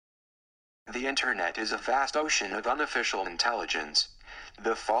The internet is a vast ocean of unofficial intelligence.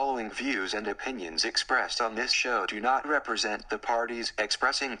 The following views and opinions expressed on this show do not represent the parties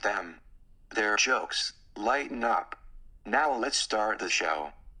expressing them. They're jokes. Lighten up. Now let's start the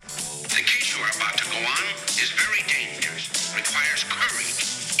show. The case you are about to go on is very dangerous. Requires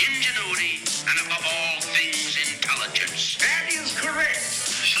courage, ingenuity, and above all things, intelligence. That is correct.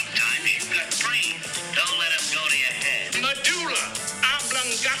 Sometimes you've got brains. Don't let them go to your head. Medulla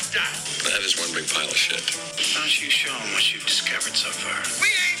oblongata. That is one big pile of shit. Why don't you show them what you've discovered so far? We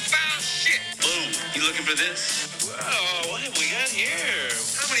ain't found shit. Boom. You looking for this? Whoa, what have we got here?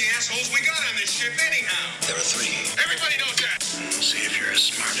 How many assholes we got on this ship anyhow? There are 3. Everybody knows that. See if you're as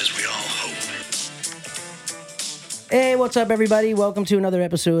smart as we all hope. Hey, what's up, everybody? Welcome to another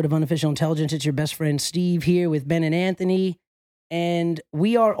episode of Unofficial Intelligence. It's your best friend Steve here with Ben and Anthony, and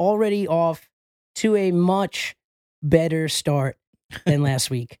we are already off to a much better start than last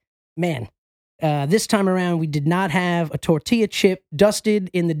week. Man, this time around, we did not have a tortilla chip dusted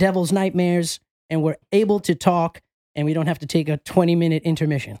in the devil's nightmares, and we're able to talk, and we don't have to take a 20-minute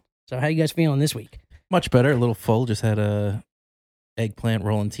intermission. So how you guys feeling this week? Much better, a little full. Just had a eggplant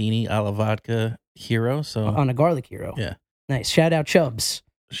rolantini a la vodka hero. So On a garlic hero. Yeah. Nice. Shout out Chubbs.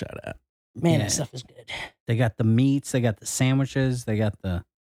 Shout out. Man, Yeah. that stuff is good. They got the meats, they got the sandwiches, they got the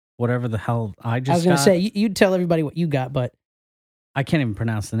whatever the hell I just I was going to got. say, you'd tell everybody what you got, but I can't even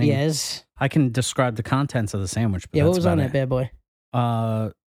pronounce the name. yes. I can describe the contents of the sandwich. But Yeah, what that's was on about that bad boy?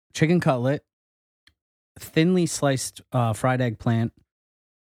 it. Chicken cutlet, thinly sliced fried eggplant,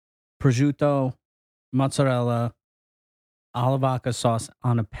 prosciutto, mozzarella, alavaca sauce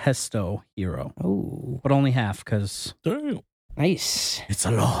on a pesto hero, Oh, but only half because Damn. nice. it's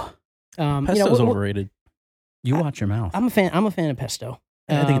a law. Pesto's overrated. You watch your mouth. I'm a fan of pesto.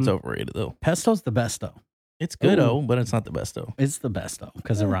 I think it's overrated though. Pesto's the best though. It's good Ooh. though, but it's not the best though. It's the best though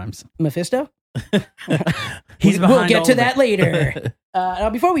because it rhymes. Mephisto? He's we'll behind get all to of that it. later. Now,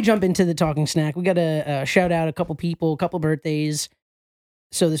 before we jump into the talking snack, we got to shout out a couple people, a couple birthdays.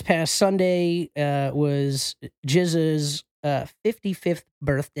 So this past Sunday was Jizza's 55th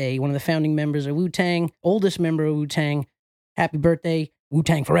birthday, one of the founding members of Wu-Tang, oldest member of Wu-Tang. Happy birthday,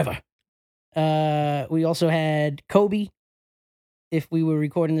 Wu-Tang forever. We also had Kobe. If we were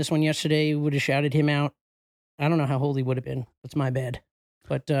recording this one yesterday, we would have shouted him out. I don't know how old he would have been. That's my bad.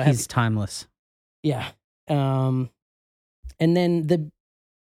 But He's timeless. yeah. And then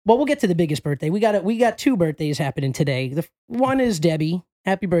we'll get to the biggest birthday. We got 2 birthdays happening today. The one is Debbie.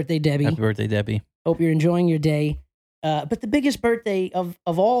 Happy birthday, Debbie. Happy birthday, Debbie. Hope you're enjoying your day. But the biggest birthday of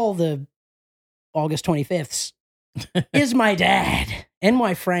all the August 25ths is my dad,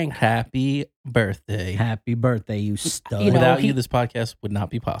 NY Frank. Happy birthday. Happy birthday, you stud. You know, Without he- you, this podcast would not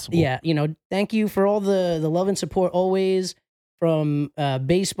be possible. Yeah, thank you for all the love and support always, from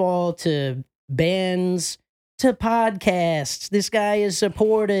baseball to bands to podcasts. This guy is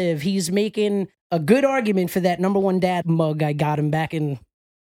supportive. He's making a good argument for that number 1 dad mug I got him back in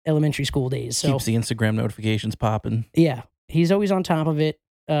elementary school days. So Keeps the Instagram notifications popping. yeah, he's always on top of it.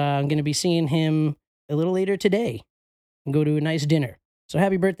 I'm going to be seeing him a little later today and go to a nice dinner. So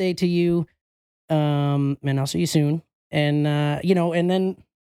happy birthday to you. And I'll see you soon. And, and then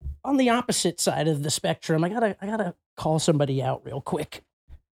on the opposite side of the spectrum, I gotta call somebody out real quick.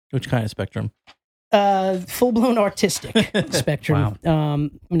 Which kind of spectrum? Full-blown artistic spectrum.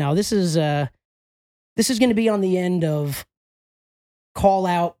 Now this is going to be on the end of call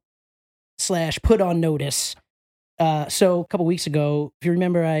out / put on notice. So a couple weeks ago, if you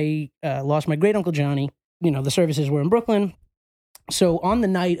remember, I lost my great uncle Johnny. The services were in Brooklyn. So on the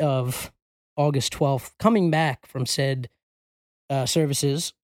night of August 12th, coming back from said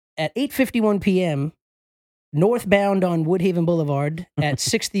services at 8:51 p.m., northbound on Woodhaven Boulevard at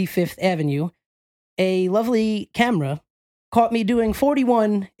 65th Avenue, a lovely camera caught me doing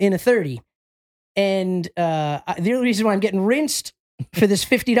 41 in a 30. And the only reason why I'm getting rinsed for this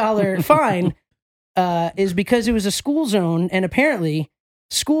 $50 fine is because it was a school zone, and apparently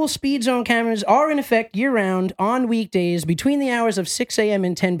school speed zone cameras are in effect year-round on weekdays between the hours of 6 a.m.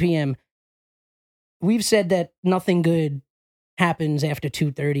 and 10 p.m. We've said that nothing good happens after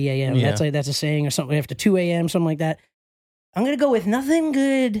 2:30 a.m. Yeah. That's a saying, or something, after 2 a.m., something like that. I'm going to go with nothing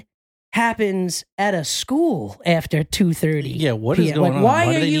good happens at a school after 2:30. Yeah, what is PM. going Like, on? why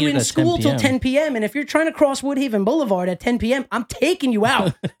Why do are they you need it in at 10 school till PM? 10 p.m.? And if you're trying to cross Woodhaven Boulevard at 10 p.m., I'm taking you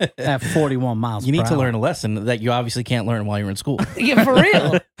out. At 41 miles You per need to hour. learn a lesson that you obviously can't learn while you're in school. Yeah, for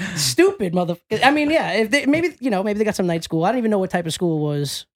real. Stupid motherfucker. I mean, yeah, if they, maybe they got some night school. I don't even know what type of school it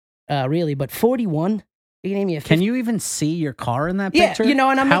was, really, but 41? You name me a 50. Can you even see your car in that Yeah, picture? and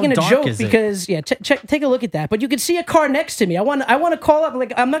I'm How making a dark joke is it? because, take a look at that. But you can see a car next to me. I want to call up,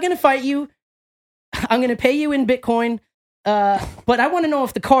 like, I'm not going to fight you. I'm going to pay you in Bitcoin. But I want to know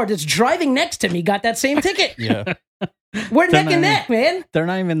if the car that's driving next to me got that same ticket. Yeah. We're neck and neck, man. They're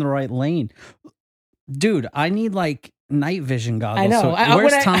not even in the right lane. Dude, I need like night vision goggles. I know. So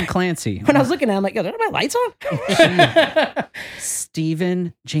where's Tom Clancy? When I was looking at it, I'm like, yo, are my lights on?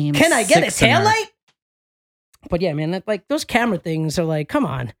 Stephen James Can I get a Sixner. taillight? But yeah, man, like those camera things are like, come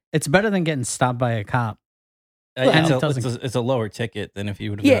on. It's better than getting stopped by a cop. It's a lower ticket than if you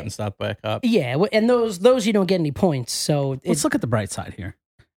would have gotten stopped by a cop. Yeah, and those you don't get any points. So Let's look at the bright side here.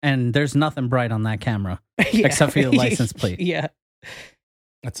 And there's nothing bright on that camera except for your license plate. Yeah.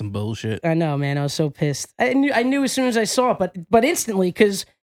 That's some bullshit. I know, man. I was so pissed. I knew as soon as I saw it, but instantly, because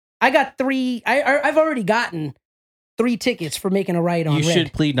I got 3. I've already gotten 3 tickets for making a right on You red.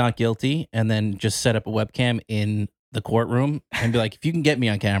 should plead not guilty and then just set up a webcam in the courtroom and be like, if you can get me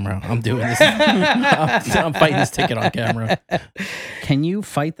on camera, I'm doing this. I'm fighting this ticket on camera. Can you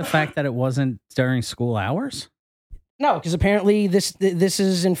fight the fact that it wasn't during school hours? No, because apparently this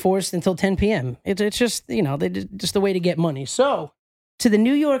is enforced until 10 p.m. It's just, just the way to get money. So, to the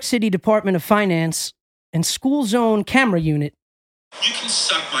New York City Department of Finance and School Zone Camera Unit. You can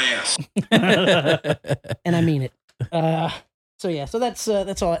suck my ass. And I mean it. So that's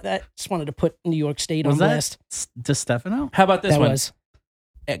all. I just wanted to put New York State Was on that blast. DeStefano? How about this That one? was.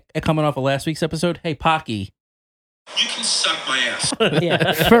 Coming off of last week's episode, hey, Pocky. You can suck my ass.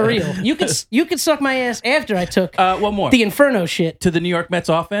 Yeah, for real. You could suck my ass after I took One more. the Inferno shit. To the New York Mets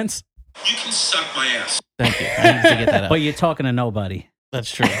offense. You can suck my ass. Thank you. I need to get that out. But you're talking to nobody. That's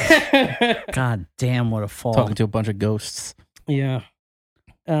true. God damn, what a fall. Talking to a bunch of ghosts. Yeah.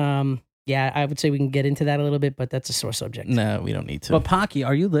 Yeah, I would say we can get into that a little bit, but that's a sore subject. No, we don't need to. But Pocky,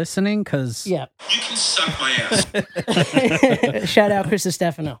 are you listening? Because Yeah. You can suck my ass. Shout out Chris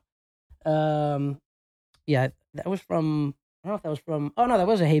Stefano. Yeah, that was from. I don't know if that was from. Oh no, that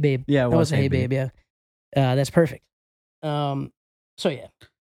was a Hey Babe. Yeah, it that was a Hey Hey Babe. Yeah, that's perfect. So yeah,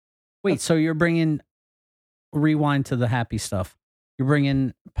 wait, so you're bringing, rewind to the happy stuff. You're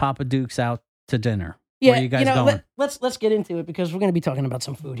bringing Papa Dukes out to dinner. yeah. Where are you guys going? Let's get into it because we're going to be talking about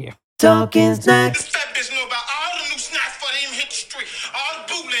some food here. This fat bitch know about all the new snacks before they even hit the street. All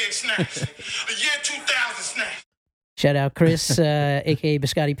the bootleg snacks. The year 2000 snacks. Shout out Chris, aka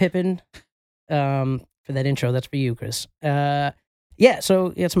Biscotti Pippin, for that intro. That's for you, Chris. Yeah,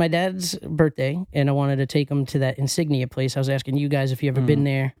 so it's my dad's birthday, and I wanted to take him to that Insignia place. I was asking you guys if you ever been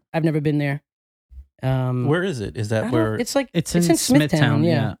there. I've never been there. Where is it? Is that where? It's like It's in Smithtown.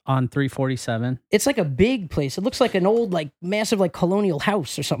 Yeah, on 347. it's like a big place. It looks like an old, like massive, like colonial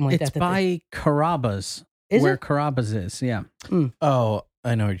house or something like It's that. by Carrabba's. Is where it? Carrabba's is, yeah. Oh,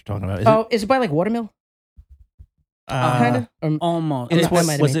 I know what you're talking about. Is it by like Watermill? Kind of. Almost. It's I what,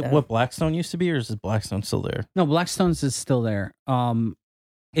 might have was made it that what up. Blackstone used to be, or is Blackstone still there? No, Blackstone's is still there.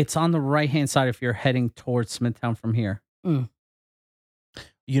 It's on the right-hand side if you're heading towards Smithtown from here.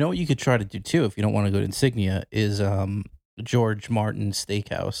 You know what you could try to do too, if you don't want to go to Insignia, is George Martin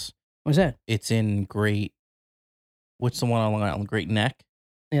Steakhouse. What's that? It's in Great. What's the one on Long Island? Great Neck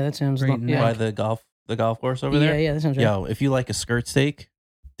Yeah, that sounds Great like Neck. by the golf course over yeah, there. yeah, that sounds right. Yo, if you like a skirt steak,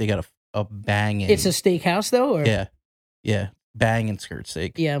 they got a banging. It's a steakhouse though, or yeah, banging skirt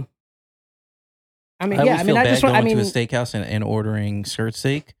steak. yeah. I mean, I yeah. always I mean, feel I bad just going want. I mean, to a steakhouse and ordering skirt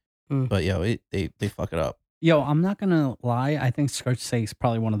steak, Mm. but yo, they fuck it up. Yo, I'm not going to lie. I think skirt steak's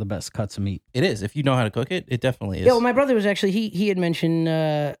probably one of the best cuts of meat. It is if you know how to cook it. It definitely is. yeah. Well, my brother was actually he had mentioned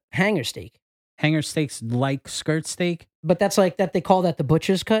hanger steak, Hanger steaks like skirt steak? but that's like that they call that the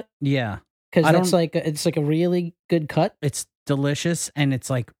butcher's cut Yeah. because I that's don't- like it's like a really good cut. It's delicious, and it's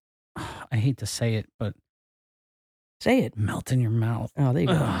like, I hate to say it, but Say it. melt in your mouth. Oh, there you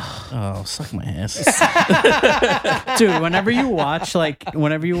go. Oh, suck my ass. Dude, whenever you watch,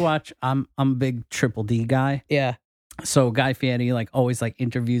 I'm a big Triple D guy. Yeah. So Guy Fieri always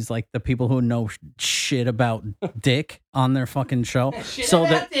interviews the people who know shit about dick on their fucking show. So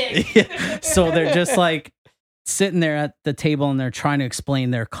they're just sitting there at the table and they're trying to explain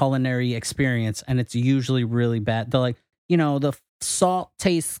their culinary experience, and it's usually really bad. They're like, the salt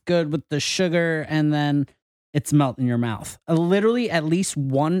tastes good with the sugar, and then it's melt in your mouth. Literally, at least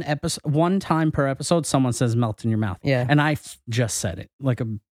one time per episode, someone says melt in your mouth. Yeah. And I just said it like a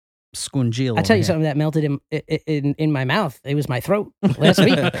scungeel. I tell over you here. something that melted in my mouth. It was my throat last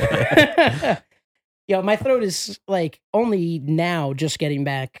week. Yo, my throat is only now just getting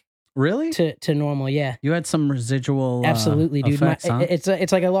back Really? to normal. Yeah. You had some residual Absolutely, dude. effects, huh? It's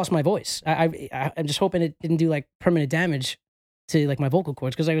like I lost my voice. I'm just hoping it didn't do permanent damage to my vocal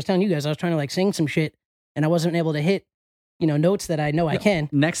cords, because I was telling you guys I was trying to sing some shit and I wasn't able to hit notes that I know I can.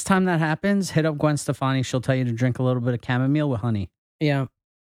 Next time that happens, hit up Gwen Stefani. She'll tell you to drink a little bit of chamomile with honey. Yeah.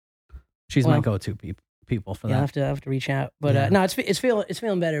 She's my Well, go-to people for Yeah, that. I have to reach out. But Yeah. no, it's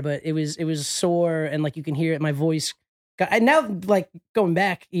feeling better. But it was sore, and like you can hear it. My voice. And now, like going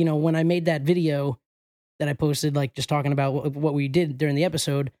back, when I made that video that I posted, like just talking about what we did during the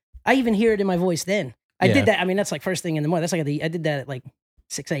episode, I even hear it in my voice. Then I Yeah. did that. I mean, that's like first thing in the morning. That's like I did that at like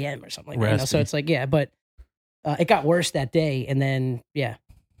 6 a.m. or something like that. So Raspy. it's like but it got worse that day, and then I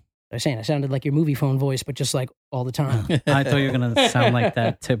was saying I sounded like your movie phone voice, but just like all the time. I thought you were gonna sound like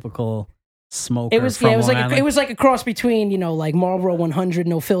that typical smoker. It was from it was Long like Island. it was like a cross between like Marlboro 100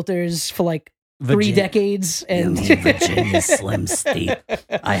 no filters for like 3 decades and Virginia Slim Steep.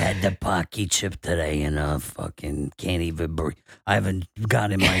 I had the Pocky chip today and fucking can't even breathe. I haven't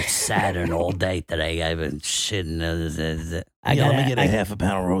got in my Saturn all day today. I've been shitting. Let me get a half a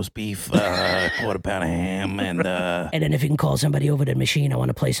pound of roast beef, quarter pound of ham, and And then if you can call somebody over to the machine, I want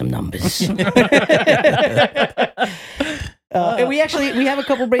to play some numbers. And we have a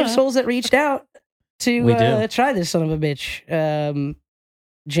couple brave souls that reached out to We do. try this son of a bitch.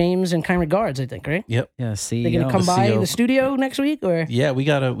 James and kind regards, I think, right? yep. Yeah, see, They're gonna come by CEO. the studio next week, or Yeah, we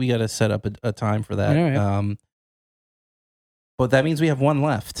gotta set up a time for that. All right. But that means we have one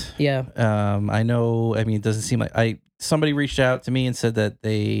left. yeah. I know. I mean, it doesn't seem like somebody reached out to me and said that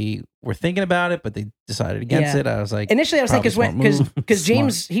they were thinking about it, but they decided against Yeah. it. I was like, Initially, I was probably thinking smart move. because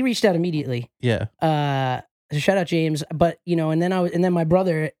James he reached out immediately. yeah, So shout out James, but and then my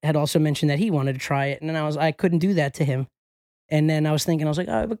brother had also mentioned that he wanted to try it, and then I couldn't do that to him, and then I was thinking, oh,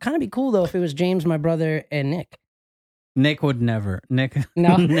 it would kind of be cool though if it was James, my brother, and Nick. Nick would never. Nick,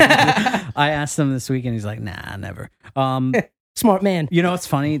 No. I asked him this weekend. He's like, nah, never. Smart man. It's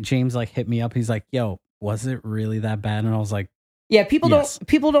funny. James like hit me up. He's like, yo, was it really that bad? And I was like, Yeah, people Yes.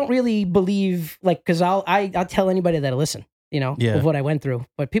 don't really believe because I'll tell anybody that'll listen, Yeah. of what I went through,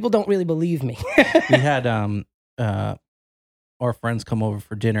 but people don't really believe me. we had our friends come over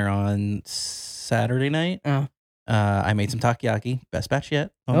for dinner on Saturday night. Oh. I made some takoyaki, best batch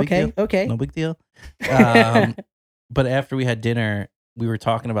yet. No big Okay, deal. okay. No big deal. But after we had dinner, we were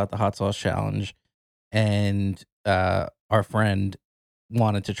talking about the hot sauce challenge, and our friend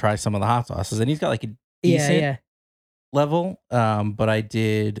wanted to try some of the hot sauces, and he's got like a decent yeah. level. But I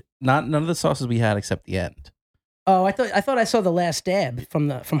did none of the sauces we had except the end. Oh, I thought I saw the last dab from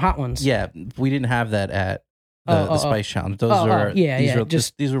Hot Ones. Yeah, we didn't have that at the Spice Challenge.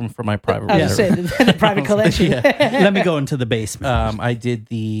 Those these were from my private. I was reserve. gonna say the private collection. let me go into the basement. I did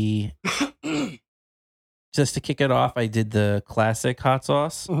the just to kick it off. I did the classic hot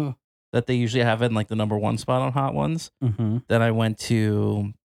sauce Mhm. that they usually have in like the number 1 spot on Hot Ones. Mm-hmm. Then I went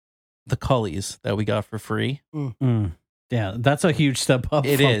to the Cullies that we got for free. Yeah, that's a huge step up.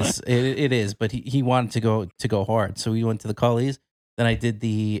 It from is, it is. But he wanted to go hard, so we went to the Cullies. Then I did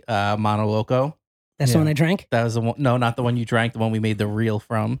the Mono Loco. That's the one I drank. That was the one. No, not the one you drank. The one we made the reel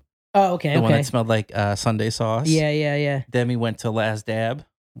from. Oh, okay, The one okay. that smelled like Sunday sauce. Yeah. Then we went to Last Dab,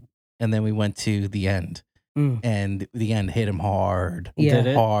 and then we went to the end. Mm. And the end hit him hard. Yeah. Did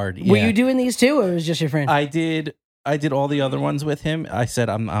it? Hard. Were yeah. you doing these too, or was it just your friend? I did all the other ones with him. I said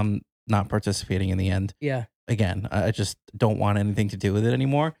I'm not participating in the end. Yeah. Again, I just don't want anything to do with it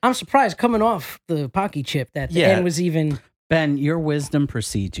anymore. I'm surprised coming off the Pocky chip that the Yeah. end was even. Ben, your wisdom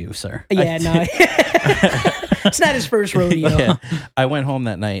precedes you, sir. Yeah, no. It's not his first rodeo. Yeah. I went home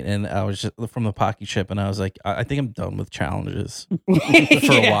that night and I was just from the Pocky chip, and I was like, I think I'm done with challenges for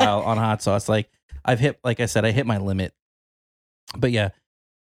a while on hot sauce. Like like I said, I hit my limit. But yeah,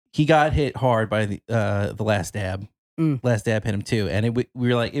 he got hit hard by the Last Dab. Last Dab hit him too, and we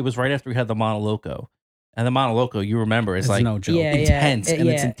were like, it was right after we had the Mono Loco, and the Mono Loco, you remember, is It's like no joke. Yeah. intense, and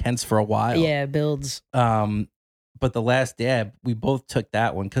it's yeah. intense for a while. Yeah, builds. But the Last Dab, we both took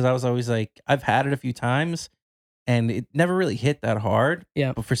that one because I was always like, I've had it a few times, and it never really hit that hard.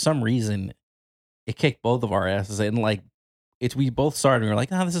 Yeah. But for some reason, it kicked both of our asses, and like we both started, and we were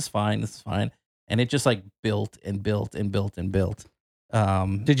like, no, this is fine, and it just like built and built and built and built.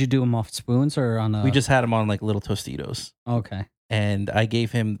 Did you do them off spoons or on a? We just had him on like little Tostitos, Okay. and I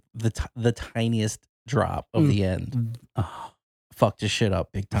gave him the tiniest drop of the end. Oh, Fucked his shit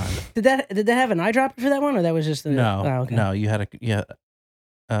up big time. Did that have an eyedropper for that one, or that was just No, Oh, okay. no, you had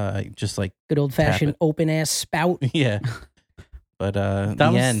just like Good old fashioned it. open ass spout. yeah. But the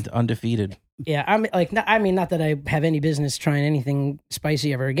was- end undefeated. Yeah, I'm like, not that I have any business trying anything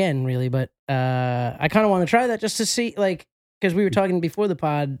spicy ever again, really, but I kind of want to try that just to see, like, because we were talking before the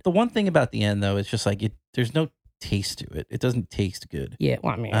pod. The one thing about the end though, it's just like there's no taste to it. It doesn't taste good. Yeah,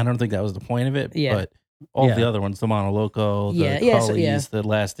 well, I mean, I don't think that was the point of it. Yeah. But all Yeah. the other ones, the Mono Loco, the Yeah, so, Cullies, yeah. the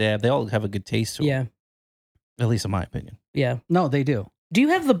Last Dab, they all have a good taste to yeah, them. At least in my opinion. yeah. no, they do. Do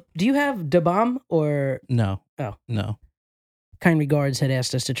you have Da Bomb or No. Oh. No. Kind Regards had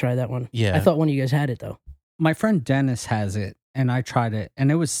asked us to try that one. Yeah. I thought one of you guys had it though. My friend Dennis has it, and I tried it,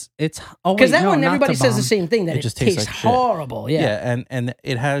 and it's oh Because wait, that no, one not everybody to says the bomb. same thing, that It it just tastes tastes like shit. horrible. Yeah. and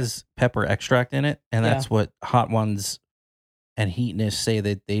it has pepper extract in it, and that's what Hot Ones and Heatness say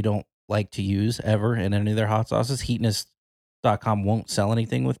that they don't like to use ever in any of their hot sauces. Heatness.com won't sell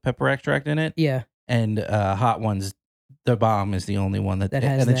anything with pepper extract in it, Yeah. and Hot Ones, the bomb is the only one that has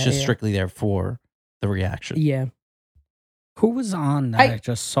and it's that, just yeah. strictly there for the reaction. Yeah. Who was on that I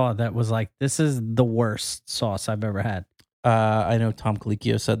just saw that was like, this is the worst sauce I've ever had? I know Tom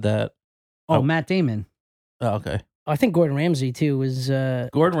Colicchio said that. Oh, Matt Damon. Oh, okay. I think Gordon Ramsay too was.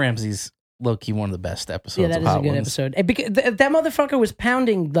 Gordon Ramsay's low key one of the best episodes. Yeah, that of is a Hot good Ones. episode. And that motherfucker was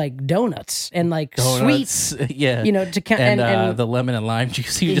pounding like donuts and like sweets. Yeah, You know, to count and the lemon and lime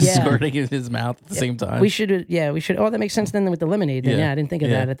juice he was just Yeah. squirting in his mouth at the same time. we should. Oh, that makes sense then with the lemonade. Then. Yeah. Yeah, I didn't think of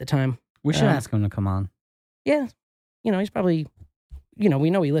Yeah. that at the time. We should ask him to come on. Yeah, he's probably. We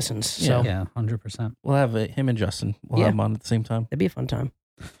know he listens. So Yeah, 100%. We'll have him and Justin. We'll have them on at the same time. It'd be a fun time.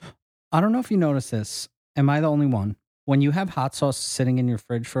 I don't know if you noticed this. Am I the only one? When you have hot sauce sitting in your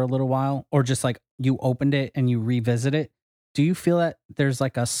fridge for a little while, or just like you opened it and you revisit it, do you feel that there's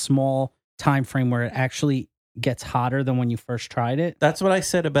like a small time frame where it actually gets hotter than when you first tried it? That's what I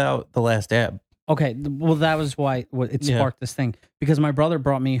said about the last dab. Okay, well, that was why it sparked this thing, because my brother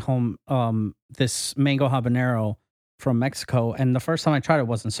brought me home this mango habanero from Mexico, and the first time I tried it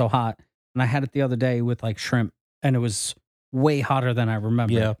wasn't so hot, and I had it the other day with like shrimp, and it was way hotter than I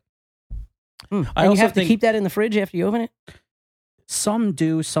remember. Yeah. And I you also have to think- keep that in the fridge after you open it. Some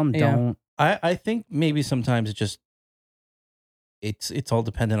do, some Yeah. don't. I think maybe sometimes it's all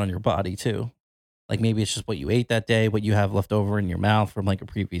dependent on your body too. Like maybe it's just what you ate that day, what you have left over in your mouth from like a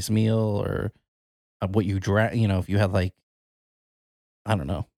previous meal, or what you drank. If you had like, I don't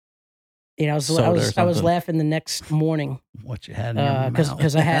know. I was Soda or I was something. laughing the next morning What you had in your mouth.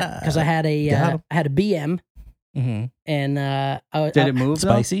 because I had a BM Mm-hmm. and Did it move? though?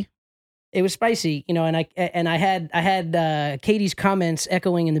 Spicy? It was spicy, and I had Katie's comments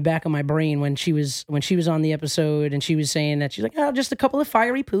echoing in the back of my brain when she was on the episode, and she was saying that she's like, oh, just a couple of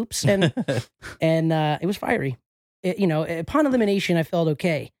fiery poops, and and it was fiery. Upon elimination, I felt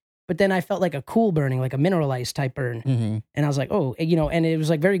okay, but then I felt like a cool burning, like a mineralized type burn, Mm-hmm. and I was like, oh, and it was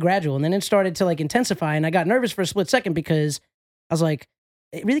like very gradual, and then it started to like intensify, and I got nervous for a split second because I was like,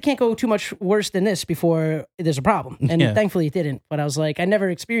 it really can't go too much worse than this before there's a problem. And Yeah. thankfully it didn't. But I was like, I never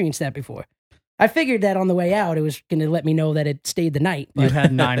experienced that before. I figured that on the way out, it was going to let me know that it stayed the night. You But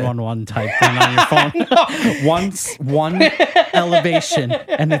had 911 typed in on your phone. One elevation,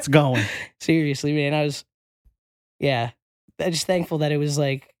 and it's going. seriously, man, I'm just thankful that it was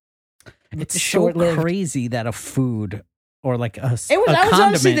like, It's so short-lived. crazy that a food or like a It was. a I was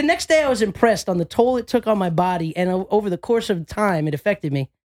honestly condiment- the next day. I was impressed on the toll it took on my body, and over the course of time, it affected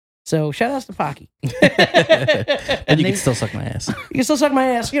me. So shout outs to Pocky. And you can still suck my ass. You can still suck my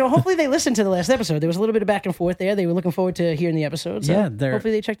ass. Hopefully they listened to the last episode. There was a little bit of back and forth there. They were looking forward to hearing the episode. So Yeah, they're-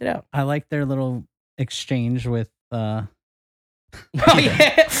 hopefully they checked it out. I like their little exchange with. Oh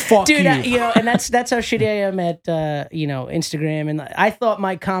yeah, Fuck dude. you. And that's how shitty I am at Instagram. And I thought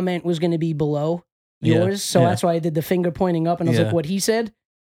my comment was going to be below Yeah, yours, so yeah. that's why I did the finger pointing up, and I was Yeah. like, "What he said,"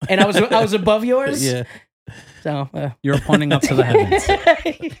 and I was above yours. Yeah. So You're pointing up to the heavens.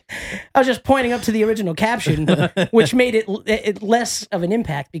 I was just pointing up to the original caption, which made it less of an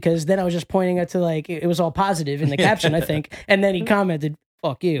impact because then I was just pointing up to like it was all positive in the caption, I think, and then he commented,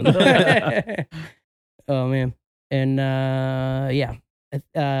 "Fuck you." Oh man, and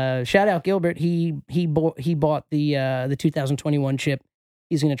shout out Gilbert. He bought the 2021 chip.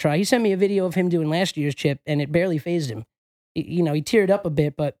 He's gonna try. He sent me a video of him doing last year's chip, and it barely phased him. He teared up a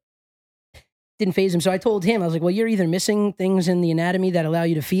bit, but didn't phase him. So I told him, I was like, well, you're either missing things in the anatomy that allow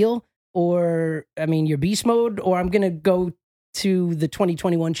you to feel, or, you're beast mode, or I'm going to go to the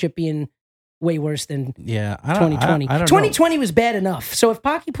 2021 chip being way worse than Yeah. 2020. I don't know. 2020 was bad enough. So if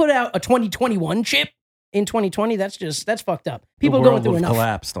Pocky put out a 2021 chip in 2020, that's fucked up. People the are going world through would have enough.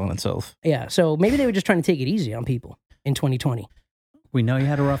 collapsed on itself. Yeah. So maybe they were just trying to take it easy on people in 2020. We know you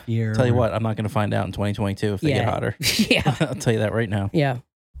had a rough year. Tell you what, I'm not going to find out in 2022 if they get hotter. Yeah. I'll tell you that right now. Yeah.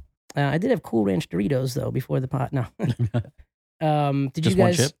 I did have Cool Ranch Doritos though before the pot. No. Did Just you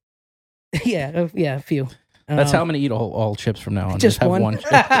one guys? chip? Yeah, a few. That's how I'm going to eat all chips from now on. Just have one. one chip.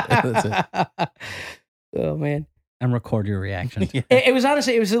 That's it. Oh man, And record your reaction. Yeah. it was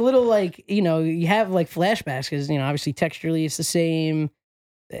honestly, it was a little like you have like flashbacks because obviously texturally it's the same,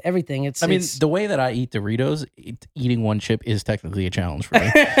 everything. I mean, the way that I eat Doritos, eating one chip is technically a challenge for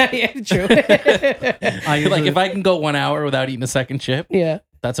me. yeah, true. Like if I can go 1 hour without eating a second chip, Yeah,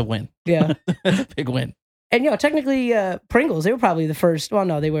 that's a win. yeah. That's a big win. And technically, Pringles, they were probably the first. Well,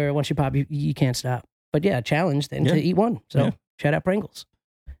 no, they were. Once you pop, you can't stop. But yeah, challenged and to eat one. So shout out Pringles.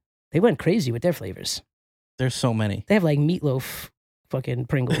 They went crazy with their flavors. There's so many. They have like meatloaf fucking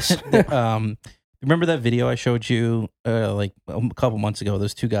Pringles. Remember that video I showed you like a couple months ago?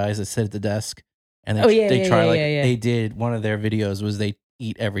 Those two guys that sit at the desk and they did one of their videos was they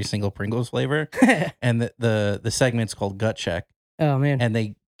eat every single Pringles flavor, and the segment's called Gut Check. Oh man! And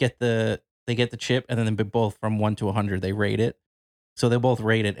they get the chip, and then they both from 1 to 100 they rate it. So they both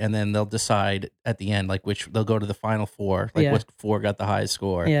rate it, and then they'll decide at the end like which they'll go to the final four, like what four got the highest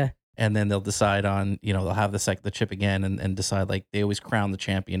score. Yeah. And then they'll decide on, they'll have the chip again and decide, like, they always crown the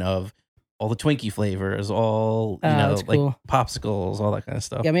champion of all the Twinkie flavors, all, that's like cool. popsicles, all that kind of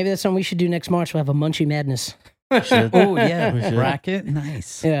stuff. Yeah, maybe that's something we should do next March. We'll have a Munchie Madness. Oh, yeah. Bracket.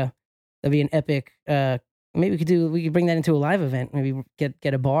 Nice. Yeah. That'd be an epic. Maybe we could bring that into a live event. Maybe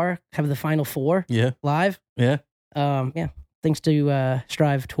get a bar, have the final four live. Yeah. Things to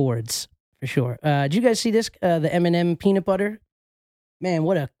strive towards, for sure. Did you guys see this? The M&M peanut butter? Man,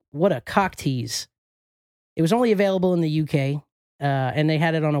 what a cock tease. It was only available in the UK, and they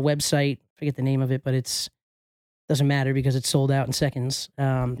had it on a website. I forget the name of it, but doesn't matter because it's sold out in seconds.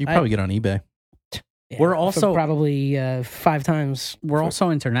 You probably get on eBay. Yeah, we're also probably 5 times. We're also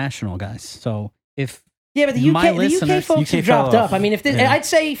international, guys. So if but the UK folks have dropped up. I mean, I'd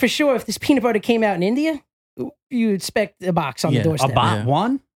say for sure if this peanut butter came out in India, you expect a box on the doorstep.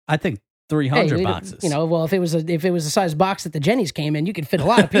 One? I think 300 boxes. Well, if it was the size box that the Jenny's came in, you could fit a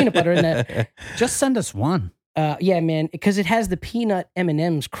lot of peanut butter in that. Just send us one. Yeah, man, because it has the peanut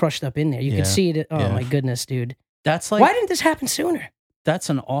M&Ms crushed up in there. You can see it. Oh my goodness, dude. That's like, why didn't this happen sooner? That's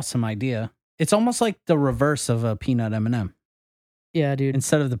an awesome idea. It's almost like the reverse of a peanut M&M. Yeah, dude.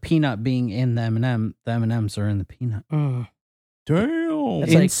 Instead of the peanut being in the M&M, the M&Ms are in the peanut. Damn.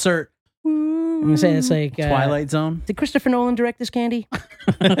 That's Insert. I'm saying it's like Twilight Zone. Did Christopher Nolan direct this candy?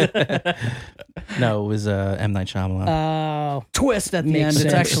 No, it was M. Night Shyamalan. Oh, twist at the end. sense.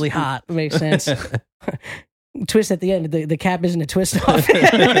 It's actually hot. Makes sense. Twist at the end. The cap isn't a twist off.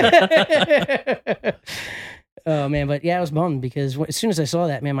 Oh man, but yeah, I was bummed because as soon as I saw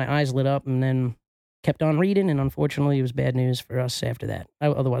that, man, my eyes lit up, and then kept on reading, and unfortunately, it was bad news for us after that.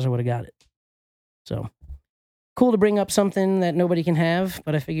 Otherwise, I would have got it. So. Cool to bring up something that nobody can have,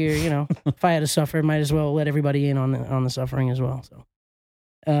 but I figure, if I had to suffer, might as well let everybody in on the suffering as well. So,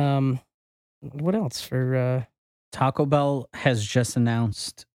 what else for Taco Bell has just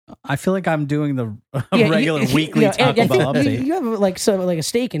announced. I feel like I'm doing the regular weekly Taco Bell update. You have like a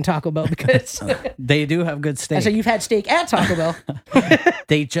steak in Taco Bell because they do have good steak. So you've had steak at Taco Bell.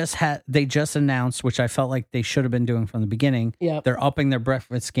 They just announced, which I felt like they should have been doing from the beginning. Yeah, they're upping their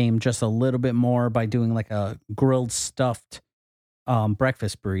breakfast game just a little bit more by doing like a grilled stuffed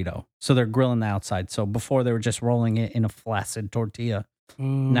breakfast burrito. So they're grilling the outside. So before they were just rolling it in a flaccid tortilla.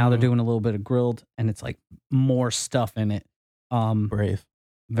 Now they're doing a little bit of grilled, and it's like more stuff in it. Brave.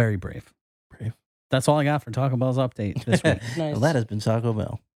 Very brave. That's all I got for Taco Bell's update this week. Nice. Well, that has been Taco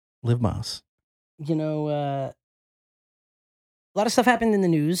Bell. Live Moss. A lot of stuff happened in the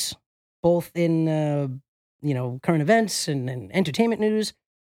news, both in current events and entertainment news.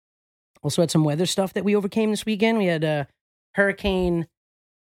 Also had some weather stuff that we overcame this weekend. We had Hurricane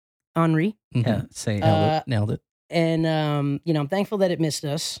Henri. Mm-hmm. Yeah, nailed it. And I'm thankful that it missed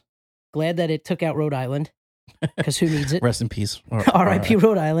us. Glad that it took out Rhode Island. Because who needs it? Rest in peace. R.I.P.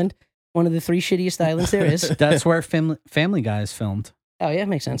 Rhode Island, one of the 3 shittiest islands there is. That's where Family Guy is filmed. Oh yeah,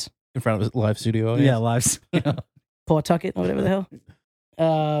 makes sense. In front of a live studio. Yeah, live. Pawtucket or whatever the hell.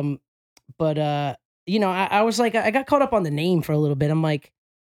 I was like, I got caught up on the name for a little bit. I'm like,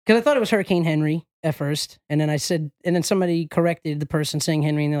 because I thought it was Hurricane Henry at first, and then somebody corrected the person saying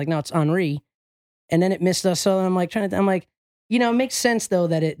Henry, and they're like, no, it's Henri, and then it missed us. So I'm like it makes sense though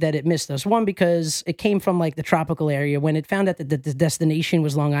that it missed us. One, because it came from like the tropical area. When it found out that the destination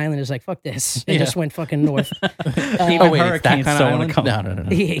was Long Island, it was like, fuck this. It just went fucking north. Hurricanes don't want to come. No.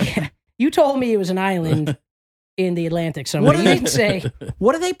 Yeah. You told me it was an island in the Atlantic somewhere. You didn't say.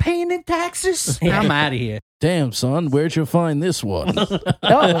 What are they paying in taxes? Yeah. I'm out of here. Damn, son, where'd you find this one?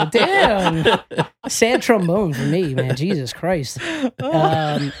 Oh, damn. Sad trombone for me, man. Jesus Christ.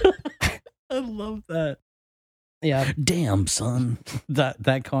 I love that. Yeah. Damn, son.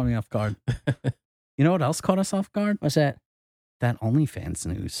 That caught me off guard. You know what else caught us off guard? What's that? That OnlyFans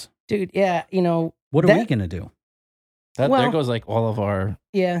news. Dude, yeah, What are we going to do? There goes like all of our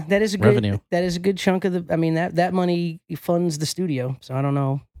yeah, that is a revenue. That is a good chunk of that money funds the studio. So I don't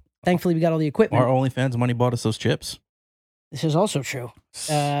know. Thankfully, we got all the equipment. Our OnlyFans money bought us those chips. This is also true.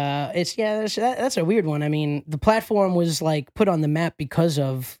 That's a weird one. I mean, the platform was like put on the map because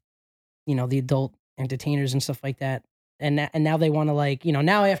of the adult entertainers and stuff like that. And now they want to like, you know,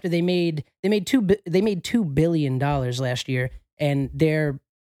 now after they made $2 billion last year, and they're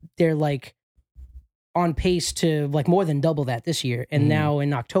like on pace to like more than double that this year. And now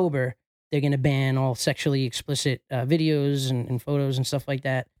in October they're going to ban all sexually explicit videos and photos and stuff like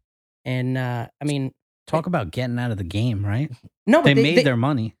that. And I mean, talk about getting out of the game, right? No, but they made their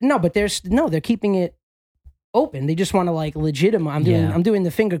money. No, but they're keeping it open. They just want to like legitimize. I'm doing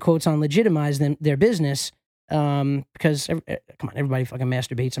the finger quotes on legitimize their business. Because come on, everybody fucking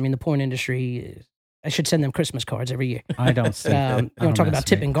masturbates. I mean, the porn industry. I should send them Christmas cards every year. I don't see that. You don't talk about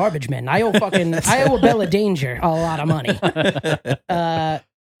tipping garbage men. I owe Bella Danger a lot of money.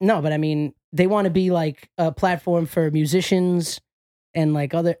 No, but I mean, they want to be like a platform for musicians and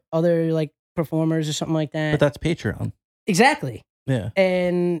like other like performers or something like that. But that's Patreon. Exactly. Yeah.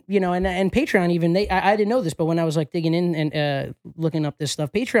 And you know, and Patreon even I didn't know this, but when I was like digging in and looking up this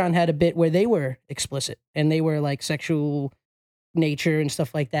stuff, Patreon had a bit where they were explicit and they were like sexual nature and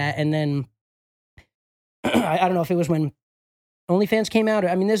stuff like that. And then I don't know if it was when OnlyFans came out.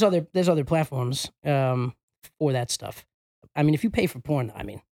 I mean, there's other platforms for that stuff. I mean, if you pay for porn, I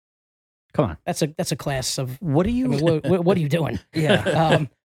mean, come on, that's a class of what are you? I mean, what are you doing? Yeah.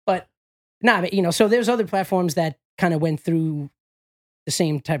 But you know, so there's other platforms that kind of went through the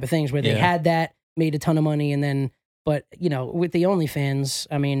same type of things where they had that, made a ton of money, and then, but you know, with the OnlyFans,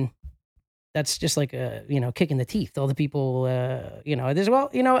 I mean, that's just like a, you know, kick in the teeth. All the people, you know, there's all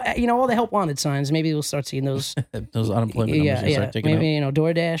the help wanted signs. Maybe we'll start seeing those unemployment numbers. Start taking maybe up. you know,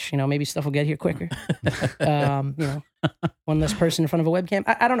 DoorDash. You know, maybe stuff will get here quicker. You know, one less person in front of a webcam.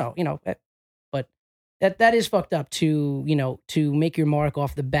 I don't know. You know, but that is fucked up to, you know, to make your mark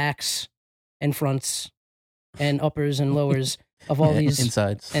off the backs and fronts and uppers and lowers of all these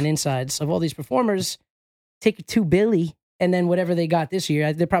insides of all these performers. Take $2 billion. And then whatever they got this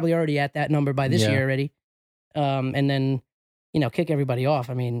year, they're probably already at that number by this year already. And then, you know, kick everybody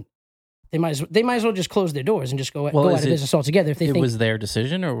off. I mean, they might as well just close their doors and just go out of business altogether. If they think was their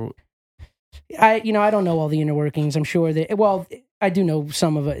decision, or I don't know all the inner workings. I'm sure that, well, I do know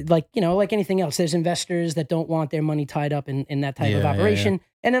some of it. Like, you know, like anything else, there's investors that don't want their money tied up in that type of operation.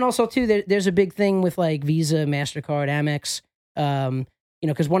 And then also too, there's a big thing with like Visa, MasterCard, Amex. You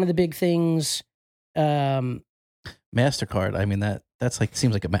know, because one of the big things. MasterCard. I mean, that's like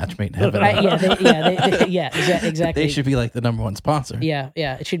seems like a match made in heaven. Exactly. They should be like the number one sponsor. Yeah.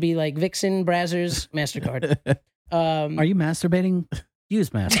 It should be like Vixen, Brazzers, MasterCard. Are you masturbating?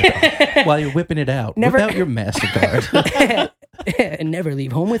 Use MasterCard while you're whipping it out. Whip out your MasterCard and never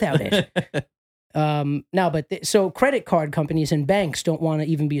leave home without it. So credit card companies and banks don't want to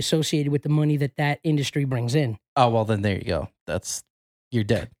even be associated with the money that industry brings in. Oh well, then there you go. You're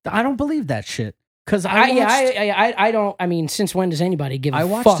dead. I don't believe that shit. Because I don't. I mean, since when does anybody give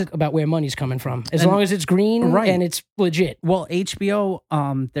a fuck about where money's coming from? As long as it's green and it's legit. Well, HBO,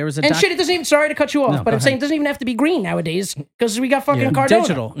 there was a shit. It doesn't even. Sorry to cut you off, but I'm saying it doesn't even have to be green nowadays because we got fucking Cardona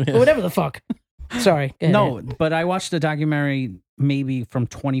digital or whatever the fuck. Sorry. No, but I watched a documentary maybe from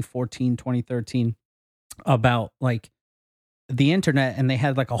 2014, 2013 about like the internet, and they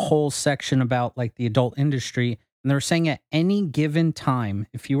had like a whole section about like the adult industry. And they were saying at any given time,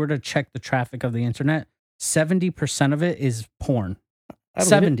 if you were to check the traffic of the internet, 70% of it is porn.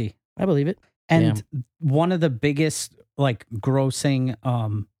 70. I believe it. And one of the biggest like grossing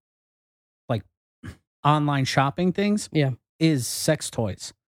like online shopping things is sex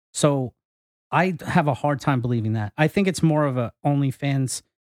toys. So I have a hard time believing that. I think it's more of a OnlyFans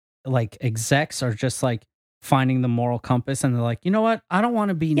like execs are just like finding the moral compass, and they're like, you know what? I don't want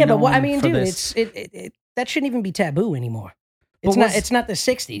to be known but what I mean, for dude, this. it that shouldn't even be taboo anymore. It's not the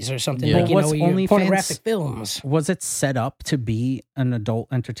 60s or something like, you know, OnlyFans, pornographic films. Was it set up to be an adult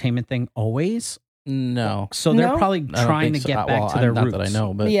entertainment thing always? No. So they're probably trying to get back to their roots. Not that I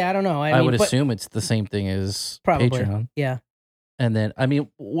know, but yeah, I don't know. I would assume it's the same thing as probably. Patreon. Yeah. And then, I mean,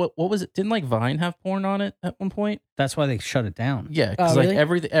 what was it? Didn't like Vine have porn on it at one point? That's why they shut it down. Yeah, because like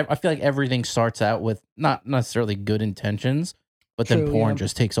everything, I feel like everything starts out with not necessarily good intentions, but then porn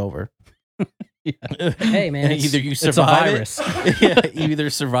just takes over. Hey man, either you survive it, you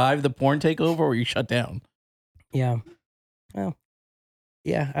either survive the porn takeover or you shut down. Yeah. Well,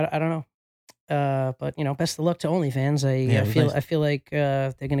 yeah, I don't know. But you know, best of luck to OnlyFans. I feel like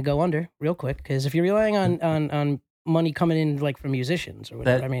they're gonna go under real quick, because if you're relying on money coming in like from musicians or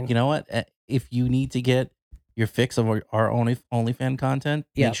whatever, I mean, you know what? If you need to get your fix of our OnlyFans content,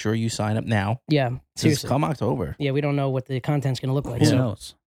 make sure you sign up now. Yeah, seriously. Come October. Yeah, we don't know what the content's gonna look like. Who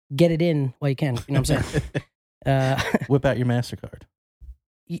knows? Get it in while you can. You know what I'm saying? Whip out your MasterCard.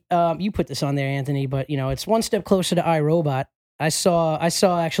 You put this on there, Anthony, but you know, it's one step closer to iRobot. I saw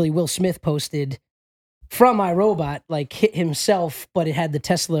actually Will Smith posted from iRobot, like hit himself, but it had the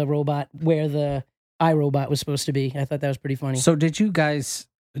Tesla robot where the iRobot was supposed to be. I thought that was pretty funny. So do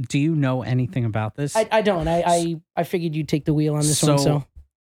you know anything about this? I don't. I figured you'd take the wheel on this one. So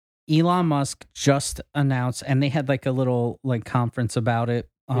Elon Musk just announced, and they had like a little like conference about it,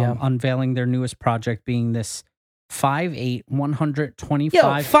 unveiling their newest project being this 5'8", 125.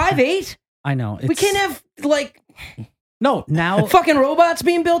 Yo, 5'8"? I know. We can't have like no now fucking robots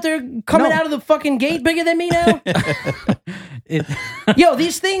being built. They're coming out of the fucking gate bigger than me now. Yo,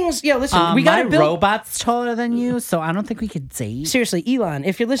 these things. Yo, listen, we gotta my build robot's taller than you, so I don't think we could date. Seriously, Elon,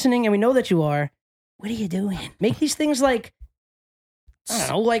 if you're listening, and we know that you are, what are you doing? Make these things like, I don't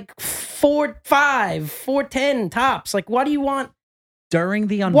know, like 4'5", 4'10" tops. Like, why do you want during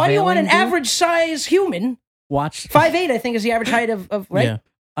the unveiling? Why do you want an average size human? Watch 5'8", I think, is the average height of right. Yeah.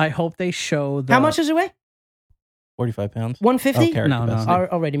 I hope they show the. How much does it weigh? 45 pounds. 150? Oh, No.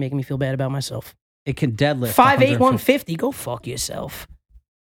 Already making me feel bad about myself. It can deadlift 5'8", 150. Go fuck yourself.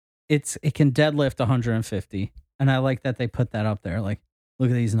 It can deadlift 150, and I like that they put that up there. Like,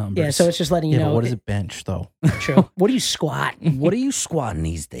 look at these numbers. Yeah, so it's just letting you Yeah, know. but what does it bench though? True. What do you squat? What are you squatting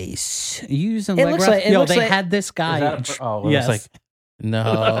these days? You using It leg looks rest? like- it Yo, looks they like- had this guy. Yes. Like, no.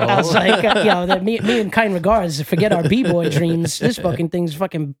 I was like, me in kind regards, forget our b-boy dreams. This fucking thing's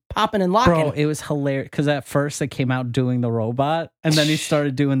fucking popping and locking. Bro, it was hilarious because at first it came out doing the robot, and then he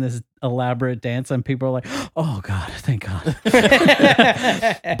started doing this elaborate dance, and people are like, "Oh God, thank God."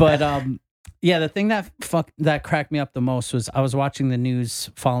 But yeah, the thing that cracked me up the most was I was watching the news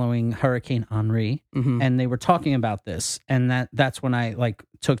following Hurricane Henri, and they were talking about this, and that's when I like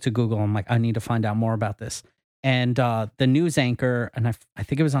took to Google. I'm like, I need to find out more about this. And the news anchor, and I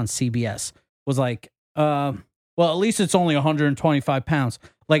think it was on CBS, was like, well, at least it's only 125 pounds.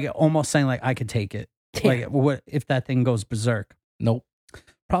 Like almost saying like, I could take it. Like what if that thing goes berserk? Nope.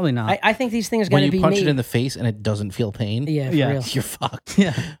 Probably not. I think these things When got to you be punch made. it in the face and it doesn't feel pain, Yeah, for Yeah. real. you're fucked.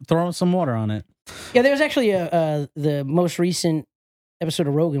 Yeah, throw some water on it. Yeah, there was actually the most recent episode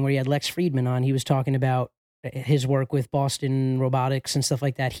of Rogan where he had Lex Friedman on. He was talking about his work with Boston Robotics and stuff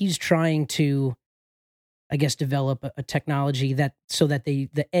like that. He's trying to, I guess, develop a technology that so that the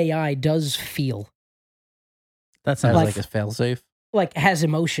AI does feel That's As not like a failsafe. like has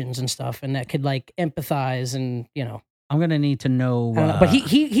emotions and stuff, and that could like empathize and I'm gonna need to know. but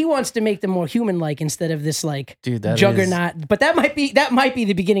he wants to make them more human like instead of this like Dude, that juggernaut. But that might be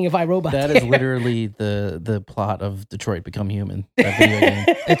the beginning of iRobot. That is literally the plot of Detroit Become Human. That video game.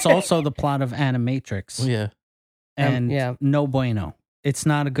 it's also the plot of Animatrix, Yeah. and yeah. no bueno. It's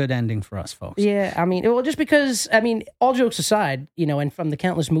not a good ending for us, folks. Yeah, I mean, well, just because, I mean, all jokes aside, and from the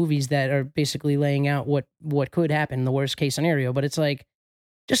countless movies that are basically laying out what could happen in the worst case scenario, but it's like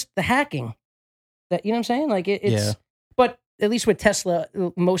just the hacking that, you know what I'm saying? Like it's, Yeah. But at least with Tesla,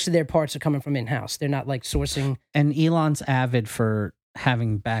 most of their parts are coming from in-house. They're not like sourcing. And Elon's avid for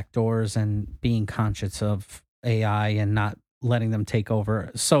having backdoors and being conscious of AI and not letting them take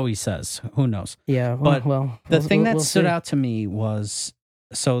over. So he says, who knows? Yeah. But the thing that we'll stood see. out to me was,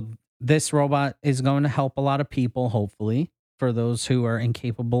 so this robot is going to help a lot of people, hopefully, for those who are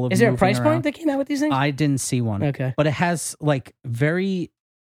incapable of Is there a moving price around. point that came out with these things? I didn't see one. Okay. But it has like very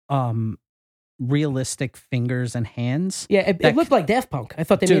realistic fingers and hands. Yeah, it that- looked like Daft Punk. I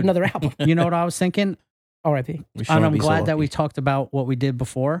thought they Dude. made another album. You know what I was thinking? R.I.P. We should And all I'm be so glad that lucky. we talked about what we did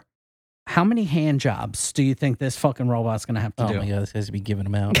before. How many hand jobs do you think this fucking robot's going to have to Oh do? my god, this guy's to be giving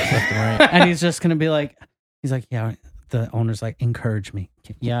them out left and right. And he's just going to be like, yeah, the owner's like, encourage me.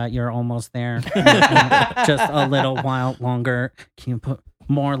 Yeah, you're almost there. Just a little while longer. Can you put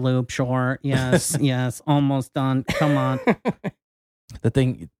more lube? Sure. Yes, almost done. Come on.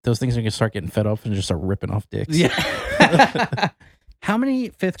 Those things are gonna start getting fed up and just start ripping off dicks. Yeah. How many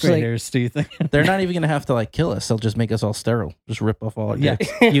fifth It's like- graders do you think? They're not even gonna have to like kill us. They'll just make us all sterile. Just rip off all our Yeah.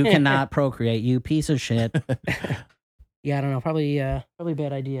 dicks. You cannot procreate, you piece of shit. Yeah, I don't know. Probably a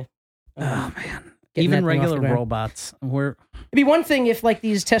bad idea. Oh man. Getting Even that thing off the regular ground. robots. It'd be one thing if like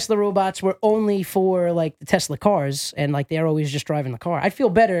these Tesla robots were only for like the Tesla cars and like they're always just driving the car. I'd feel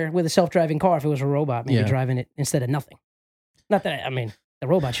better with a self-driving car if it was a robot maybe Yeah. driving it instead of nothing. Not that I mean the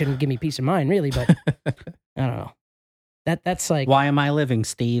robot shouldn't give me peace of mind really, but I don't know. That's like Why am I living,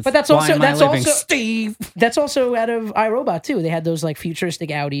 Steve? But that's Why also am I living, Steve. That's also out of iRobot too. They had those like futuristic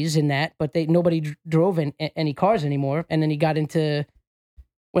Audis in that, but nobody drove any cars anymore. And then he got into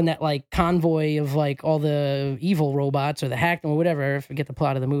when that like convoy of like all the evil robots or the hacked or whatever. I forget the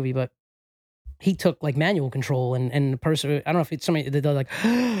plot of the movie, but he took like manual control and the person. I don't know if it's somebody that they're like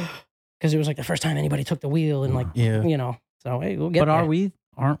because it was like the first time anybody took the wheel and like Yeah. So hey, we'll get. But there.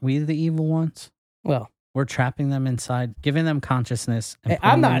 aren't we the evil ones? Well, We're trapping them inside, giving them consciousness, and Hey,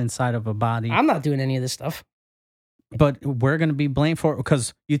 putting them inside of a body. I'm not doing any of this stuff. But we're going to be blamed for it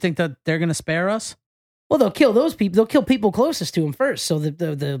because you think that they're going to spare us? Well, they'll kill those people. They'll kill people closest to them first. So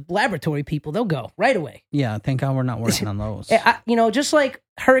the laboratory people, they'll go right away. Yeah, thank God we're not working on those. Just like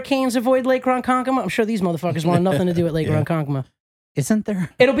hurricanes avoid Lake Ronkonkoma, I'm sure these motherfuckers want nothing to do with Lake Ronkonkoma. Isn't there?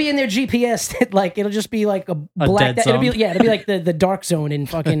 It'll be in their GPS. Like it'll just be like a black. dead It'll be zone? it'll be like the dark zone in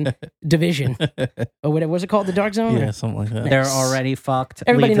fucking Division or whatever. Was it called the dark zone? Yeah, something like that. They're already fucked.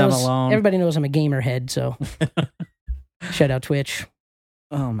 Everybody Leave knows. them alone. Everybody knows I'm a gamer head. So shout out Twitch.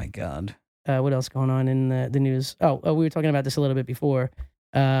 Oh my God. What else going on in the news? We were talking about this a little bit before.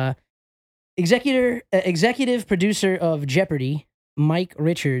 Executive producer of Jeopardy, Mike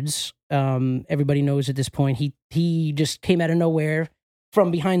Richards. Everybody knows at this point. He just came out of nowhere from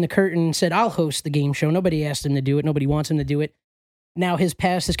behind the curtain and said, "I'll host the game show." Nobody asked him to do it. Nobody wants him to do it. Now his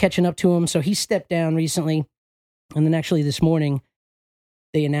past is catching up to him, so he stepped down recently. And then actually this morning,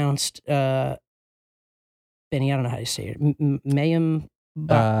 they announced Benny. I don't know how to say it. Mayim.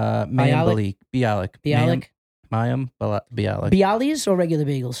 Bialik. Bialik. Mayim Bialik. Bialys or regular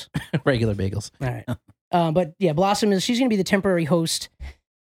bagels? Regular bagels. All right. But yeah, Blossom she's going to be the temporary host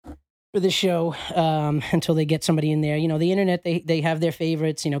for this show until they get somebody in there. You know, the internet, they have their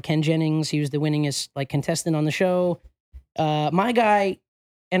favorites. You know, Ken Jennings, he was the winningest contestant on the show. My guy,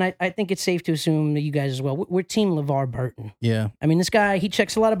 and I think it's safe to assume that you guys as well, we're team LeVar Burton. Yeah. I mean, this guy, he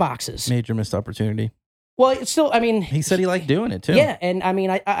checks a lot of boxes. Major missed opportunity. Well, it's still, I mean... He said he liked doing it, too. Yeah, and I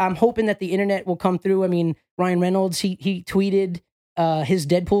mean, I'm hoping that the internet will come through. I mean, Ryan Reynolds, he tweeted his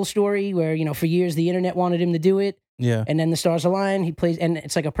Deadpool story where, you know, for years the internet wanted him to do it. Yeah. And then the stars align. He plays, and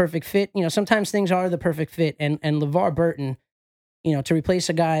it's like a perfect fit. You know, sometimes things are the perfect fit. And LeVar Burton, you know, to replace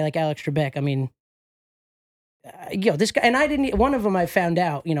a guy like Alex Trebek, I mean, this guy, and I didn't, one of them I found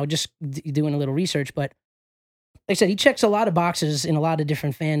out, you know, just doing a little research, but like I said, he checks a lot of boxes in a lot of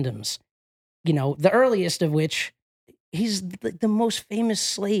different fandoms. You know, the earliest of which, he's the most famous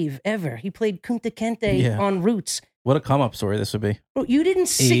slave ever. He played Kunta Kinte on Roots. What a come-up story this would be. Bro, you didn't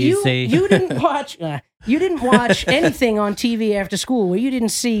see you didn't watch anything on TV after school where you didn't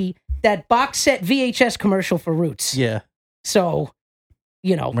see that box set VHS commercial for Roots. Yeah. So,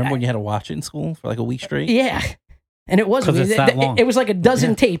 you know, remember when you had to watch it in school for like a week straight? Yeah, and it wasn't. It was like a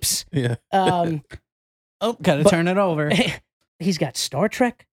dozen tapes. Yeah. Gotta turn it over. He's got Star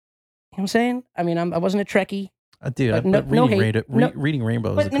Trek. You know what I'm saying? I mean, I wasn't a Trekkie. Dude, reading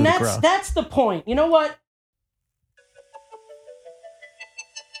Rainbow is a coup de grace. That's the point. You know what?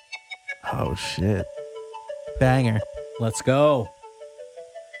 Oh, shit. Banger. Let's go.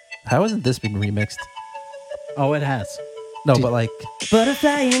 How hasn't this been remixed? Oh, it has. No, but like... Butterfly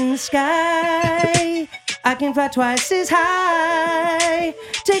in the sky, I can fly twice as high.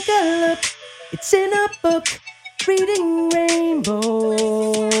 Take a look, it's in a book. Reading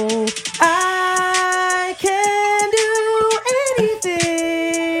Rainbow, I can do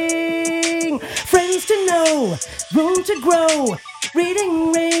anything. Friends to know, room to grow.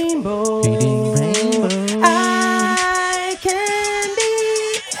 Reading Rainbow, I can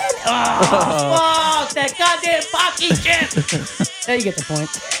be. Oh, fuck that goddamn Pocky chip. There you get the point.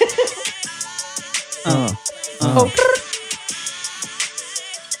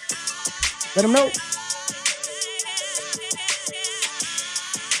 Let them know.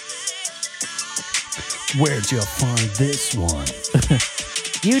 Where'd you find this one?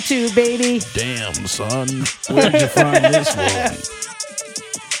 YouTube, baby. Damn, son. Where'd you find this one?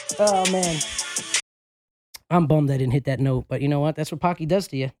 Oh, man. I'm bummed I didn't hit that note, but you know what? That's what Pocky does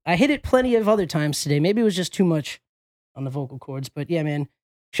to you. I hit it plenty of other times today. Maybe it was just too much on the vocal cords, but yeah, man.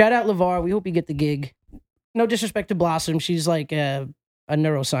 Shout out LeVar. We hope you get the gig. No disrespect to Blossom. She's like a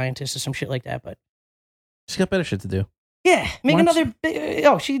neuroscientist or some shit like that, but she's got better shit to do. Yeah, make another.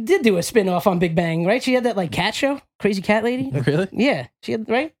 She did do a spin-off on Big Bang, right? She had that like cat show, Crazy Cat Lady. Really? Yeah, she had,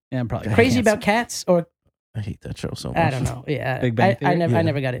 right? Yeah, probably Crazy About Cats, or I hate that show so much. I don't know. Yeah, Big Bang I never, Theory? I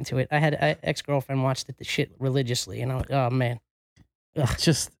never got into it. I had an ex-girlfriend watched it the shit religiously, and oh man, it's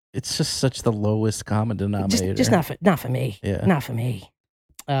just such the lowest common denominator. Just not for me. Yeah, not for me.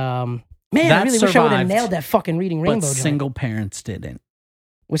 Man, That I really wish I would have survived, nailed that fucking Reading Rainbow. But joint. single parents didn't.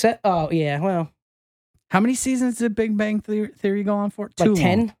 Was that? Oh yeah. Well, how many seasons did Big Bang Theory go on for? Like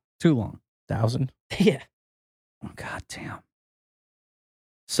 10? Too long. 1,000. Yeah. Oh god damn.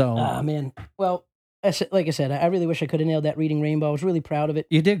 So, man. Well, like I said, I really wish I could have nailed that Reading Rainbow. I was really proud of it.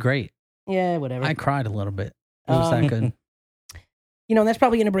 you did great. Yeah, whatever. I cried a little bit. It was that good. You know, that's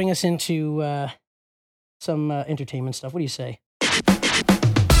probably going to bring us into some entertainment stuff. What do you say?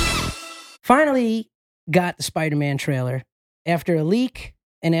 Finally got the Spider-Man trailer after a leak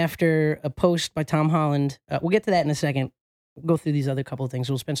and after a post by Tom Holland, we'll get to that in a second. We'll go through these other couple of things.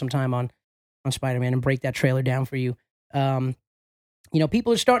 We'll spend some time on Spider-Man and break that trailer down for you.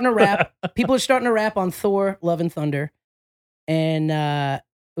 People are starting to rap. People are starting to rap on Thor: Love and Thunder, and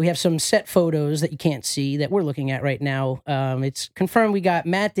we have some set photos that you can't see that we're looking at right now. It's confirmed we got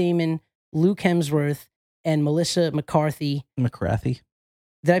Matt Damon, Luke Hemsworth, and Melissa McCarthy. McCarthy.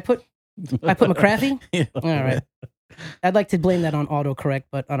 Did I put McCarthy? Yeah. All right. I'd like to blame that on autocorrect,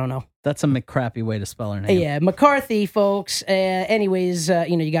 but I don't know. That's a McCrappy way to spell her name. Yeah, McCarthy, folks. Anyways,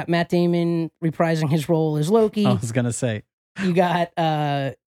 you got Matt Damon reprising his role as Loki. I was gonna say You got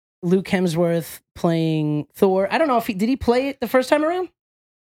Luke Hemsworth playing Thor. I don't know if did he play it the first time around?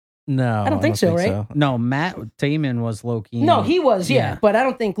 No, I don't think so, right? no. Matt Damon was Loki. No, he was, yeah. Yeah. But I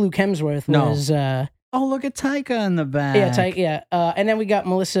don't think Luke Hemsworth was. Oh, look at Taika in the back. Yeah, and then we got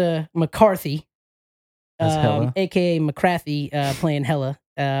Melissa McCarthy, As Hela. aka McCarthy, playing Hela.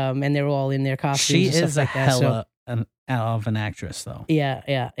 And they're all in their costumes. She and stuff is a like that, so- hella of an actress, though.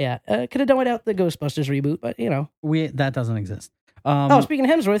 Yeah. Could have done without the Ghostbusters reboot, but That doesn't exist. Speaking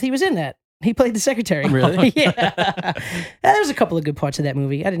of Hemsworth, he was in that. He played the secretary. Really? Yeah. There's a couple of good parts of that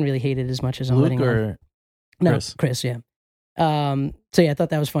movie. I didn't really hate it as much as I'm Luke letting on. or No, Chris? Chris, yeah. So yeah, I thought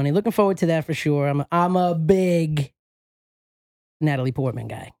that was funny. Looking forward to that for sure. I'm a big Natalie Portman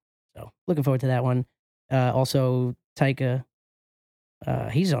guy. So looking forward to that one. Also Taika,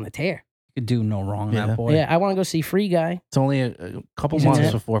 he's on the tear. You could do no wrong, Yeah. that boy. Yeah, I want to go see Free Guy. It's only a couple He's in months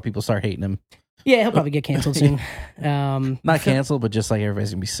it. before people start hating him. Yeah, he'll probably get canceled soon. Not canceled, but just like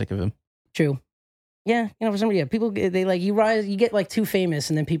everybody's gonna be sick of him. True. Yeah, for some reason, people they like you rise, you get like too famous,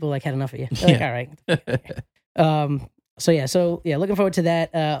 and then people like had enough of you. They're like, all right. So looking forward to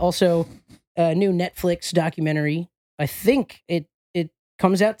that. Also, a new Netflix documentary. I think it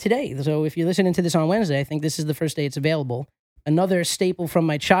comes out today. So if you're listening to this on Wednesday, I think this is the first day it's available. Another staple from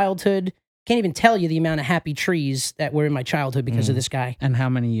my childhood. Can't even tell you the amount of happy trees that were in my childhood because of this guy. And how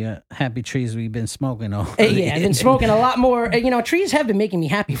many happy trees we've been smoking over. Yeah, I've been smoking a lot more. Trees have been making me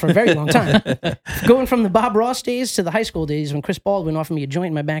happy for a very long time. Going from the Bob Ross days to the high school days when Chris Baldwin offered me a joint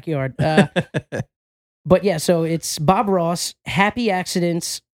in my backyard. But yeah, so it's Bob Ross, Happy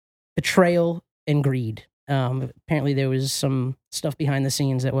Accidents, Betrayal, and Greed. Apparently there was some stuff behind the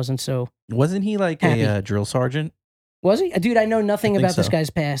scenes that wasn't so... Wasn't he like Happy. a drill sergeant? Was he? Dude, I know nothing I think about this so. guy's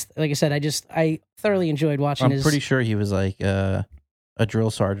past. Like I said, I thoroughly enjoyed watching I'm his... pretty sure he was like a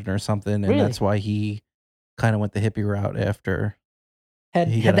drill sergeant or something, and Really? that's why he kind of went the hippie route after.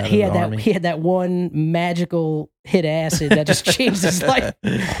 He had that one magical hit of acid that just changed his life.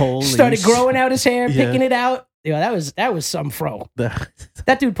 Holy Started shit. growing out his hair, Yeah. picking it out. Yeah, that was some fro. That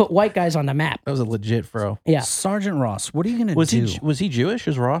That dude put white guys on the map. was a legit fro. Yeah, Sergeant Ross, what are you gonna Was do? he Jewish?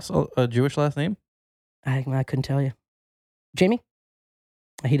 Is Ross a Jewish last name? I couldn't tell you. Jamie?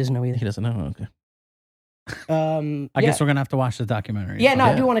 He doesn't know He either. doesn't know. Okay. I guess we're gonna have to watch the documentary. Yeah, no, I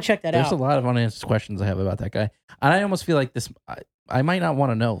Yeah. do want to check that There's out. a lot of unanswered questions I have about that guy, and I almost feel like this. I might not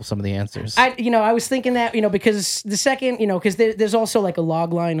want to know some of the answers. I was thinking that, because the second, because there's also like a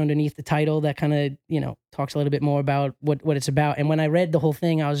log line underneath the title that kind of, talks a little bit more about what it's about. And when I read the whole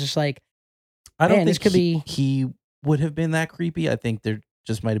thing, I was just like, I don't man, think this could be- he would have been that creepy. I think there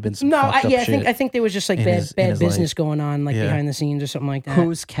just might have been some. no, fucked up I shit. think there was just like in bad his business life. going on, like Yeah. behind the scenes or something like that.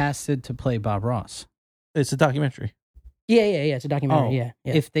 Who's casted to play Bob Ross? It's a documentary. Yeah, it's a documentary. Oh, yeah.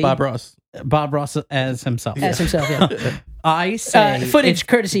 If they Bob Ross. as himself. As himself, yeah. I say Footage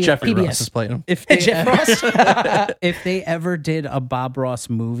courtesy Jeffrey of Ross is PBS. playing him. if they, Jeff Ross. if they ever did a Bob Ross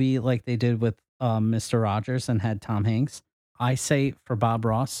movie like they did with Mr. Rogers and had Tom Hanks, I say for Bob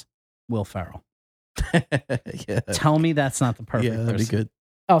Ross, Will Ferrell. Yeah. Tell me that's not the perfect Yeah, that'd be person. good.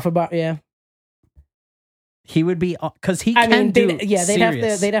 Oh, for Bob, yeah. He would be because he I can mean, do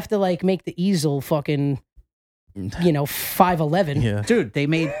they'd have to like make the easel fucking 5'11". Yeah. Dude, they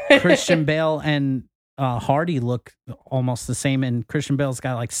made Christian Bale and Hardy look almost the same, and Christian Bale's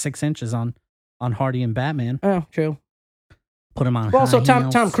got like 6 inches on Hardy and Batman. Oh, true. Put him on. Well, also high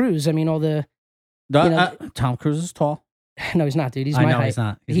heels. Tom Cruise. I mean, all the Tom Cruise is tall. no, he's not, dude. He's I my know height. he's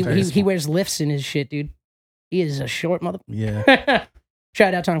not. He's He very he small. wears lifts in his shit, dude. He is a short mother. Yeah.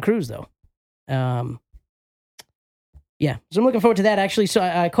 Shout out Tom Cruise though. Yeah, so I'm looking forward to that actually. So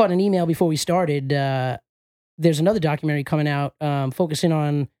I caught an email before we started. There's another documentary coming out focusing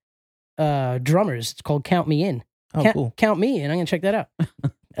on drummers. It's called Count Me In. Oh, cool. Count Me In. I'm gonna check that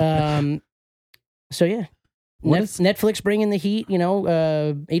out. So yeah, What is- Netflix bringing the heat.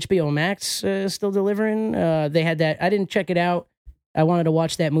 HBO Max still delivering. They had that. I didn't check it out. I wanted to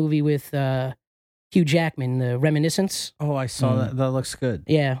watch that movie with Hugh Jackman, The Reminiscence. Oh, I saw that. That looks good.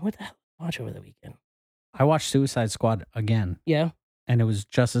 Yeah, what the hell? Watch over the weekend. I watched Suicide Squad again. Yeah, and it was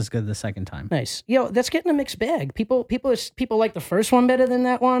just as good the second time. Nice. That's getting a mixed bag. People like the first one better than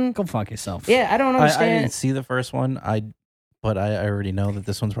that one. Go fuck yourself. Yeah, I don't I understand. didn't see the first one. But I already know that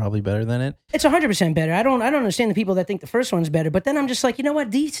this one's probably better than it. It's 100% better. I don't understand the people that think the first one's better. But then I'm just like, you know what?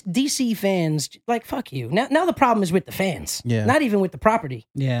 DC fans, like, fuck you. Now the problem is with the fans. Yeah. Not even with the property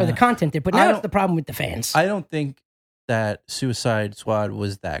or the content there. But now it's the problem with the fans. I don't think that Suicide Squad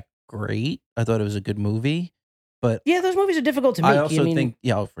was that great. I thought it was a good movie, but yeah, those movies are difficult to make. I also think,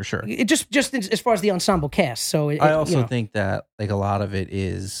 for sure. It just as far as the ensemble cast. So I also think that like a lot of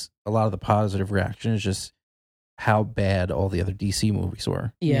the positive reaction is just how bad all the other DC movies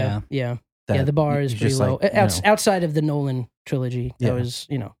were. Yeah. The bar is pretty low. Outside of the Nolan trilogy, that was,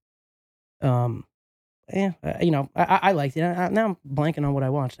 I liked it. Now I'm blanking on what I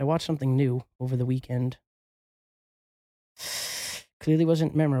watched. I watched something new over the weekend. Clearly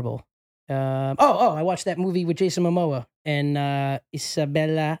wasn't memorable. I watched that movie with Jason Momoa and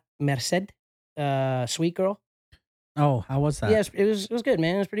Isabella Merced, Sweet Girl. Oh, how was that? Yes, it was good,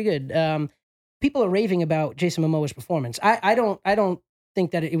 man. It was pretty good. People are raving about Jason Momoa's performance. I don't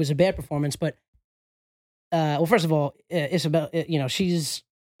think that it was a bad performance, but first of all, Isabel,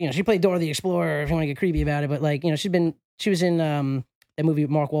 she played Dora the Explorer. If you want to get creepy about it, but like, she was in that movie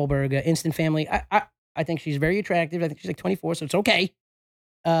with Mark Wahlberg, Instant Family. I think she's very attractive. I think she's like 24, so it's okay.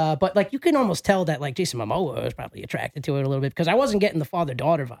 But like, you can almost tell that like Jason Momoa was probably attracted to it a little bit because I wasn't getting the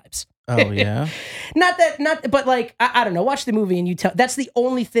father-daughter vibes. Oh yeah. But like, I don't know. Watch the movie and you tell. That's the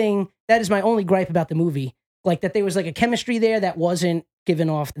only thing. That is my only gripe about the movie. Like that there was like a chemistry there that wasn't giving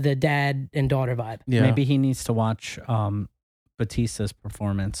off the dad and daughter vibe. Yeah. Maybe he needs to watch Batista's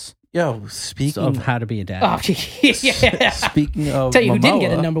performance. Yo, speaking of How to Be a Dad. Oh, yeah. Speaking of tell you Momoa, who didn't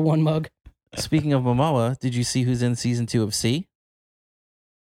get a #1 mug. Speaking of Momoa, did you see who's in season 2 of C?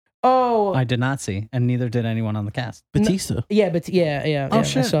 Oh, I did not see, and neither did anyone on the cast. Batista. Oh, yeah.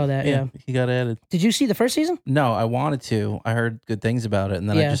 Shit. I saw that. Yeah. He got added. Did you see the first season? No, I wanted to. I heard good things about it, and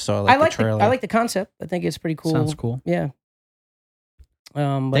then I just saw I the trailer. I like the concept. I think it's pretty cool. Sounds cool. Yeah.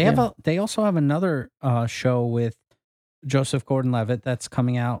 They also have another show with Joseph Gordon-Levitt that's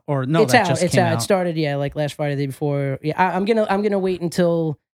coming out, or no, it's that out. just It's came out. out. It started like last Friday, the day before. Yeah, I'm gonna wait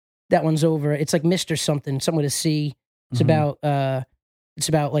until that one's over. It's like Mr. Something with a C. It's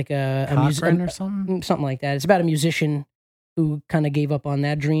about like a Cochran or something like that. It's about a musician who kind of gave up on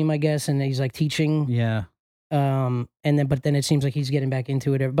that dream, I guess, and he's like teaching. Yeah. But then it seems like he's getting back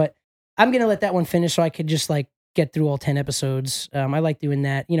into it. But I'm gonna let that one finish so I could just like get through all 10 episodes. I like doing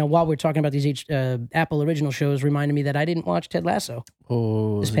that. While we're talking about these Apple original shows, reminded me that I didn't watch Ted Lasso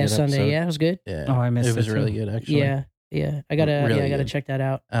this past Sunday. episode. Yeah, it was good. Yeah. Oh, I missed it. It was really good, actually. Yeah. I gotta check that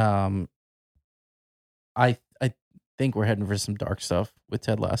out. I think we're heading for some dark stuff with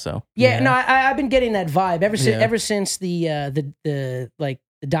Ted Lasso. Yeah. No, I've been getting that vibe ever since the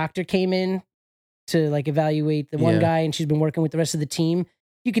doctor came in to like evaluate the one guy, and she's been working with the rest of the team.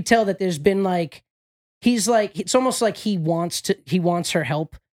 You could tell that there's been like, it's almost like he wants her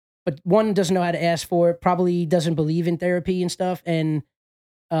help, but one doesn't know how to ask for it, probably doesn't believe in therapy and stuff. And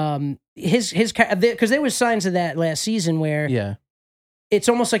because there was signs of that last season where it's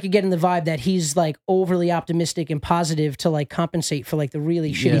almost like you're getting the vibe that he's like overly optimistic and positive to like compensate for like the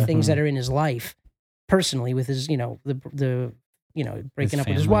really shitty things that are in his life personally, with his the breaking up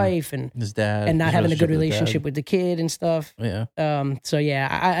with his wife and his dad, and not having a good relationship with the kid and stuff. Yeah. So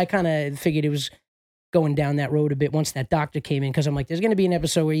yeah, I kind of figured it was going down that road a bit once that doctor came in, because I'm like, there's going to be an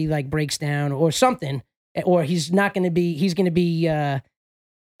episode where he like breaks down or something, or he's going to be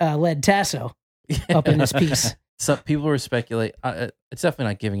Led Tasso up in this piece. So people were speculating. It's definitely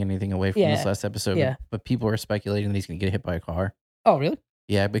not giving anything away from this last episode, but people were speculating that he's going to get hit by a car. Oh, really?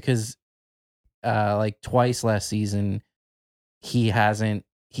 Yeah, because like twice last season, he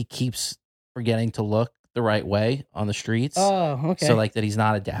keeps forgetting to look the right way on the streets. Oh, okay. So like that he's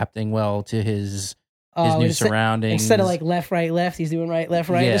not adapting well to his new surroundings. Instead of like left, right, left, he's doing right, left,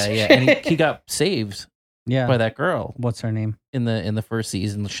 right. Yeah. And he got saved. Yeah. By that girl. What's her name? In the first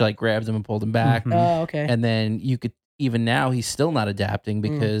season, she like grabs him and pulled him back. Mm-hmm. Oh, okay. And then you could, even now he's still not adapting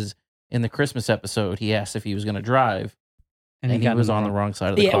because in the Christmas episode he asked if he was going to drive, and he was on the wrong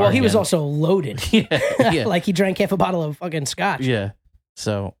side of the car. Well, he was also loaded. Yeah. Like he drank half a bottle of fucking scotch. Yeah.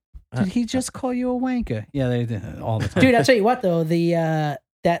 So did he just call you a wanker? Yeah, they did all the time. Dude, I'll tell you what though, the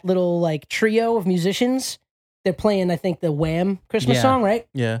that little like trio of musicians, they're playing I think the Wham Christmas song, right?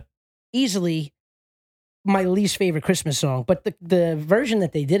 Yeah. Easily my least favorite Christmas song, but the version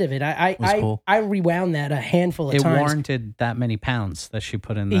that they did of it, cool. I rewound that a handful of times. It warranted that many pounds that she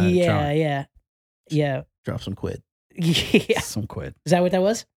put in the jar. Yeah. Drop some quid. Yeah. Some quid. Is that what that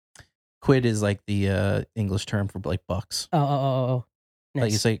was? Quid is like the English term for like bucks. Oh. Like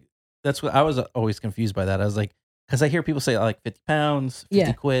Nice. it's like that's what I was always confused by that. I was like, because I hear people say like 50 pounds, 50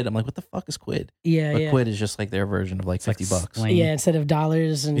 Yeah. quid. I'm like, what the fuck is quid? Yeah, But yeah. quid is just like their version of like It's like 50 bucks. slang. Yeah, instead of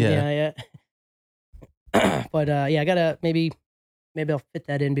dollars and Yeah. yeah. But yeah, I gotta maybe I'll fit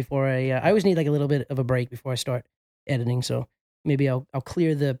that in before I always need like a little bit of a break before I start editing. So maybe I'll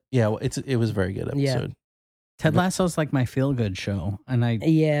clear the Yeah, well, it was a very good Yeah. episode. Ted Lasso's like my feel good show, and I.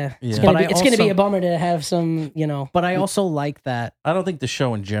 yeah. It's Yeah. gonna But be, I it's gonna be also- a bummer to have some But I also like that. I don't think the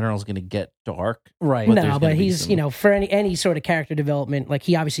show in general is going to get dark. Right. But there's no, gonna but be he's some- for any sort of character development, like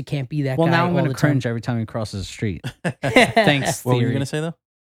he obviously can't be that Well, guy. now I'm all going to the time. cringe every time he crosses the street. Thanks. What were you Theory. going to say though?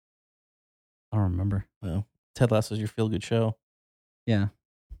 I don't remember. Well, Ted Lasso's your feel good show. Yeah.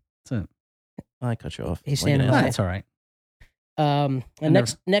 That's it. I cut you off. He's Like an standing asshole. by. That's all right. And never-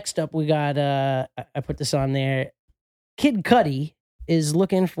 next up, we got I put this on there. Kid Cudi is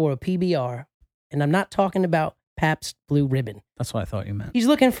looking for a PBR, and I'm not talking about Pabst Blue Ribbon. That's what I thought you meant. He's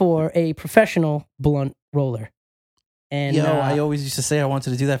looking for a professional blunt roller. And Yo, I always used to say I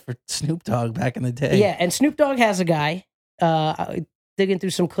wanted to do that for Snoop Dogg back in the day. yeah, and Snoop Dogg has a guy. Digging through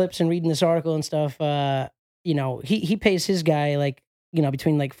some clips and reading this article and stuff. He pays his guy like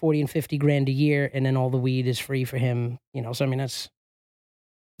between like 40 and 50 grand a year, and then all the weed is free for him. So I mean that's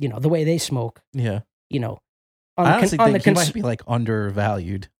the way they smoke. Yeah. On I honestly think he cons- might be like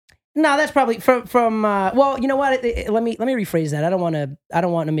undervalued. No, that's probably from. Well, you know what? Let me rephrase that. I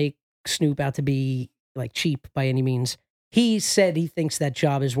don't want to make Snoop out to be like cheap by any means. He said he thinks that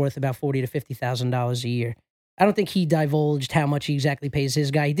job is worth about $40,000 to $50,000 a year. I don't think he divulged how much he exactly pays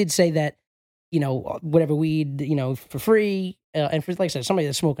his guy. He did say that whatever weed for free, and for like I said, somebody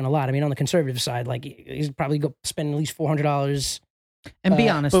that's smoking a lot. I mean, on the conservative side, like he's probably go spending at least $400. And be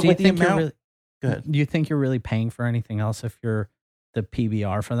honest, but do you with the think you're amount- really? Go ahead. Do you think you're really paying for anything else if you're the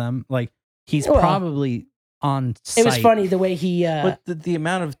PBR for them? Like he's Well, probably on site. It was funny the way he. But the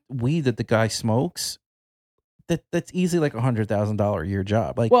amount of weed that the guy smokes, that's easily like $100,000 a year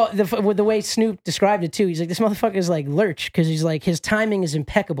job. Like, Well, with the way Snoop described it too, he's like, this motherfucker is like Lurch because he's like his timing is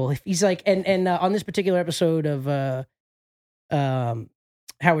impeccable. If he's like, and on this particular episode of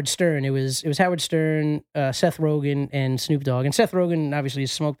Howard Stern, it was Howard Stern, Seth Rogen, and Snoop Dogg. And Seth Rogen obviously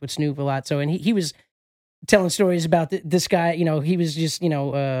has smoked with Snoop a lot. So, and he was telling stories about this guy. He was just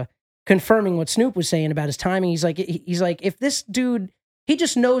confirming what Snoop was saying about his timing. He's like, if this dude, he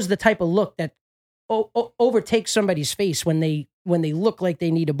just knows the type of look that overtakes somebody's face when they look like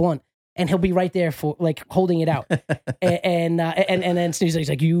they need a blunt, and he'll be right there for like holding it out. and then Snoop's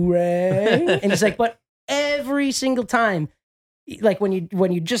like, you rang? And he's like, but every single time, like when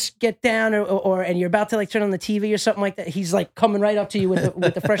you just get down or and you're about to like turn on the TV or something like that, he's like coming right up to you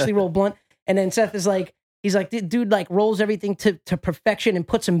with the freshly rolled blunt. And then Seth is like, he's like, dude like rolls everything to perfection and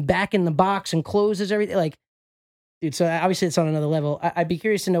puts him back in the box and closes everything. Like, dude, so obviously it's on another level. I'd be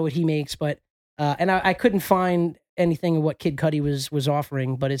curious to know what he makes, but and I couldn't find anything of what Kid Cudi was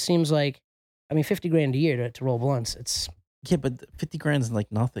offering, but it seems like, I mean, 50 grand a year to roll blunts. It's yeah, but 50 grand is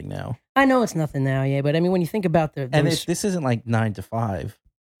like nothing now. I know it's nothing now, yeah, but I mean, when you think about And this isn't like 9 to 5.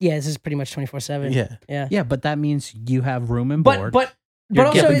 yeah, this is pretty much 24/7. Yeah. Yeah, but that means you have room and But board. but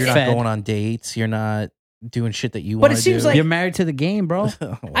also You're it's, not fed. going on dates. You're not doing shit that you But want it to seems do. like- You're married to the game, bro.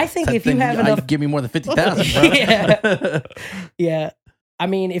 I think if you have enough- give me more than 50,000, bro. Yeah. yeah, I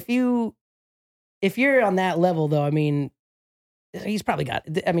mean, if you're on that level though, I mean, he's probably got.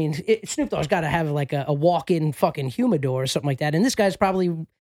 I mean, Snoop Dogg's got to have like a walk-in fucking humidor or something like that, and this guy's probably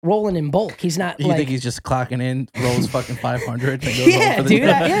rolling in bulk. He's not You like. think he's just clocking in, rolls fucking 500, and goes Yeah, home for the dude. day?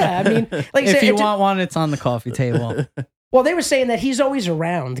 Yeah, I mean, like I If said, you it- want one, it's on the coffee table. well, they were saying that he's always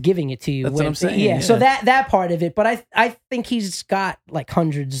around giving it to you. That's what I'm saying, Yeah, so yeah. that part of it, but I think he's got like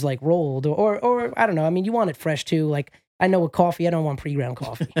hundreds like rolled or I don't know. I mean, you want it fresh too. Like I know with coffee, I don't want pre-ground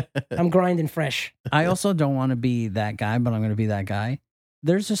coffee. I'm grinding fresh. I also don't want to be that guy, but I'm going to be that guy.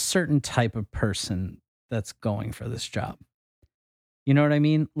 There's a certain type of person that's going for this job. You know what I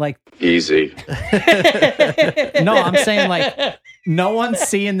mean? Like, Easy. no, I'm saying like, no one's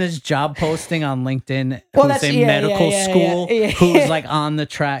seeing this job posting on LinkedIn Well, who's that's- in yeah, medical yeah, yeah, school, yeah. who's like on the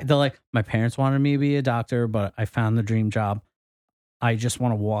track. They're like, my parents wanted me to be a doctor, but I found the dream job. I just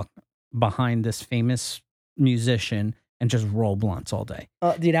want to walk behind this famous musician and just roll blunts all day.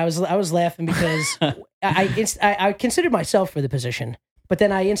 Dude, I was laughing because I considered myself for the position, but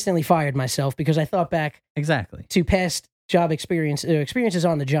then I instantly fired myself because I thought back Exactly. to past job experiences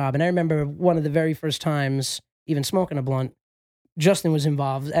on the job, and I remember one of the very first times even smoking a blunt, Justin was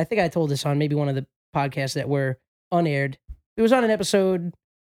involved. I think I told this on maybe one of the podcasts that were unaired. It was on an episode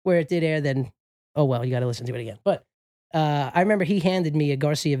where it did air. Then, oh well, you got to listen to it again. But I remember he handed me a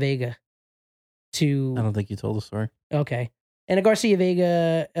Garcia Vega. I don't think you told the story. Okay. And a Garcia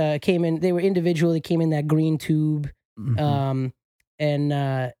Vega came in. They were individual. They came in that green tube. Mhm.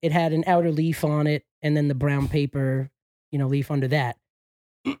 And it had an outer leaf on it, and then the brown paper, leaf under that.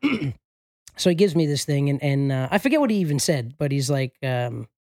 So he gives me this thing, and I forget what he even said, but he's like,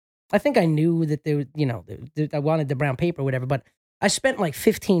 I think I knew that I wanted the brown paper or whatever, but I spent like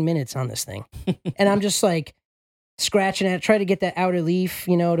 15 minutes on this thing, and I'm just like scratching at it, trying to get that outer leaf,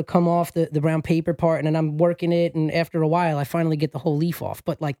 to come off the brown paper part, and then I'm working it, and after a while, I finally get the whole leaf off,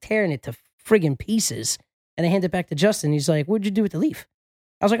 but like tearing it to friggin' pieces. And I hand it back to Justin. He's like, "What'd you do with the leaf?"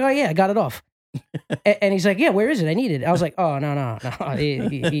 I was like, "Oh yeah, I got it off." And he's like, "Yeah, where is it? I need it." I was like, "Oh no,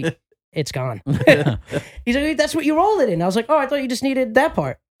 it's gone." He's like, "That's what you roll it in." I was like, "Oh, I thought you just needed that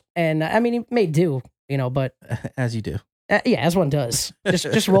part." And I mean, he made do, but as you do. Yeah, as one does.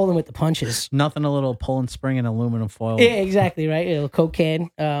 Just rolling with the punches. Nothing a little pull and spring and aluminum foil. Yeah, exactly right. A little Coke can.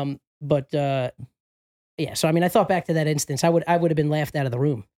 But yeah. So I mean, I thought back to that instance. I would have been laughed out of the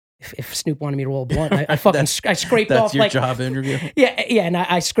room. If Snoop wanted me to roll a blunt, I fucking I scraped that's off your like job interview. Yeah, and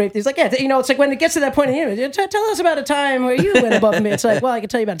I scraped. He's like, yeah, it's like when it gets to that point in the interview, tell us about a time where you went above me. It's like, well, I can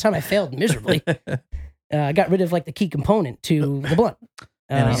tell you about a time I failed miserably. I got rid of like the key component to the blunt,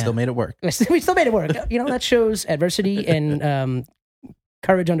 and I still made it work. We still made it work. That shows adversity and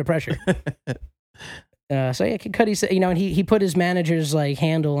courage under pressure. So yeah, Kid Cudi said, and he put his manager's like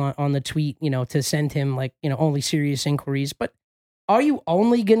handle on the tweet, to send him like only serious inquiries, but. Are you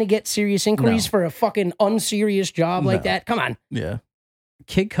only going to get serious inquiries for a fucking unserious job like that? Come on. Yeah.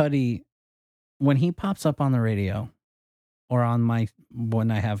 Kid Cudi, when he pops up on the radio or on when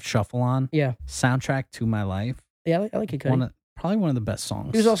I have Shuffle on, soundtrack to my life. Yeah, I like Kid Cudi. Probably one of the best songs.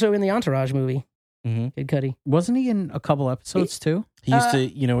 He was also in the Entourage movie. Mm-hmm. Kid Cudi. Wasn't he in a couple episodes too? He used to,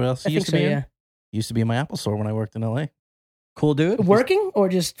 you know what else he used to be in? Yeah. He used to be in my Apple store when I worked in LA. Cool dude. Working or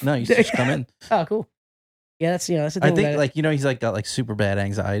just? No, he used to just come in. Oh, cool. Yeah, that's the thing. I think like he's like got like super bad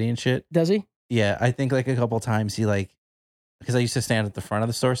anxiety and shit. Does he? Yeah, I think like a couple times he like because I used to stand at the front of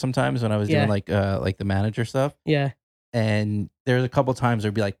the store sometimes when I was doing like the manager stuff. Yeah. And there's a couple times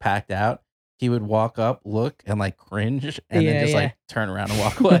there'd be like packed out. He would walk up, look, and like cringe, and then just like turn around and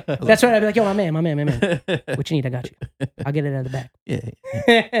walk away. That's right. I'd be like, "Yo, my man. What you need? I got you. I'll get it out of the back." Yeah.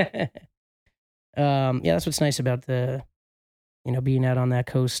 Yeah, that's what's nice about the, being out on that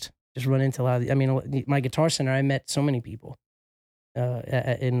coast. Just run into a lot of, my Guitar Center, I met so many people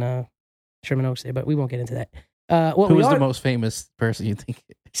in Sherman Oaks there, but we won't get into that. Who was the most famous person you think?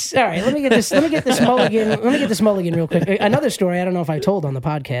 Sorry, let me get this mulligan real quick. Another story I don't know if I told on the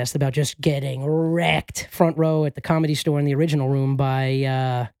podcast about just getting wrecked front row at the Comedy Store in the original room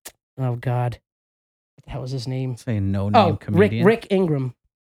by, oh God, what the hell was his name? Say no name comedian. Rick Ingram.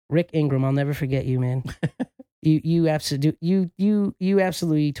 Rick Ingram, I'll never forget you, man. You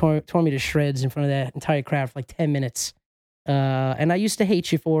absolutely tore me to shreds in front of that entire crowd for like 10 minutes. And I used to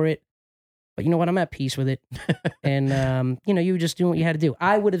hate you for it, but you know what? I'm at peace with it. And you were just doing what you had to do.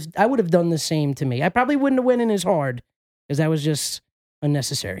 I would have done the same to me. I probably wouldn't have went in as hard because that was just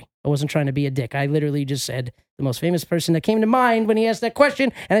unnecessary. I wasn't trying to be a dick. I literally just said the most famous person that came to mind when he asked that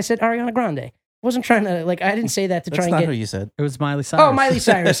question, and I said Ariana Grande. I wasn't trying to, I didn't say that to try and get... That's not who you said. It was Miley Cyrus. Oh, Miley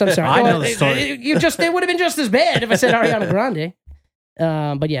Cyrus. I'm sorry. I know the story. It would have been just as bad if I said Ariana Grande.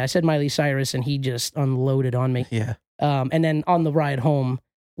 But yeah, I said Miley Cyrus, and he just unloaded on me. Yeah. And then on the ride home,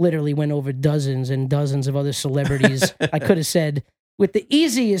 literally went over dozens and dozens of other celebrities. I could have said, with the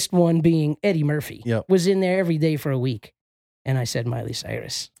easiest one being Eddie Murphy. Yep. Was in there every day for a week. And I said Miley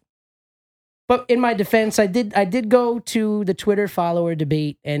Cyrus. But in my defense, I did go to the Twitter follower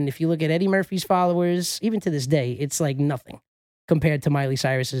debate, and if you look at Eddie Murphy's followers, even to this day, it's like nothing compared to Miley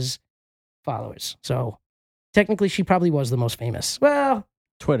Cyrus's followers. So technically, she probably was the most famous. Well,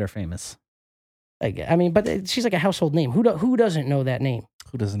 Twitter famous. But she's like a household name. Who doesn't know that name?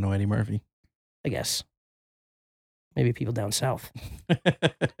 Who doesn't know Eddie Murphy? I guess maybe people down south.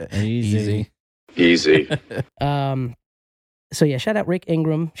 Easy. So yeah, shout out Rick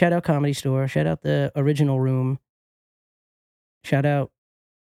Ingram, shout out Comedy Store, shout out the Original Room, shout out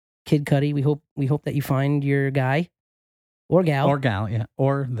Kid Cudi. We hope that you find your guy or gal. Yeah.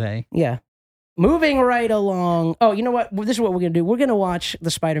 Or they. Yeah. Moving right along. Oh, you know what? This is what we're gonna do. We're gonna watch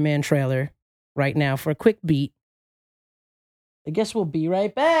the Spider-Man trailer right now for a quick beat. I guess we'll be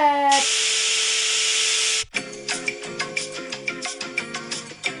right back.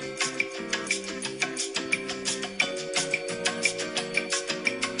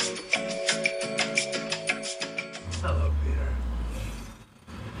 Hello, Peter.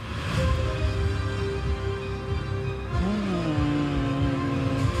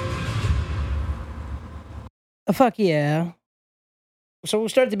 Fuck yeah. so we'll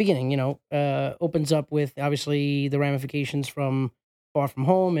start at the beginning. Opens up with obviously the ramifications from Far From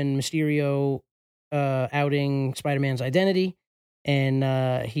Home and Mysterio outing Spider-Man's identity,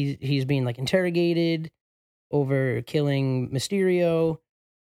 and he's being like interrogated over killing Mysterio,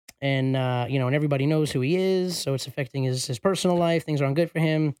 and and everybody knows who he is, so it's affecting his personal life. Things aren't good for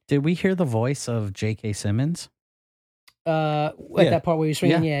him. Did we hear the voice of J.K. Simmons? At that part where he was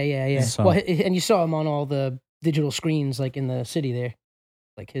swinging, yeah. So- Well, and you saw him on all the digital screens, like in the city there,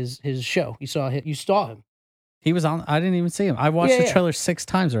 like his show. You saw him He was on. I didn't even see him. I watched the trailer 6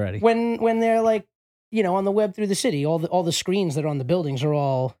 times already. when they're like, on the web through the city. All the screens that are on the buildings are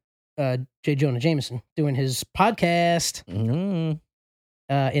all J. Jonah Jameson doing his podcast. Mm.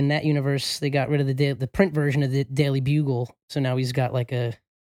 In that universe, they got rid of the print version of the Daily Bugle, so now he's got like a,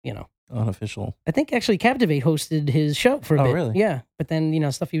 Unofficial. I think actually Captivate hosted his show for a bit. Really? Yeah, but then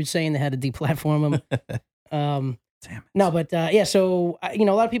stuff he was saying, they had to deplatform him. Damn it. No, but so a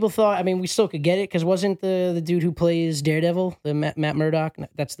lot of people thought. I mean, we still could get it because wasn't the dude who plays Daredevil, the Matt Murdock?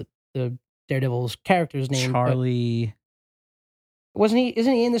 That's the Daredevil's character's name. Charlie. Wasn't he?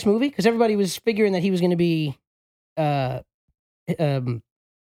 Isn't he in this movie? Because everybody was figuring that he was going to be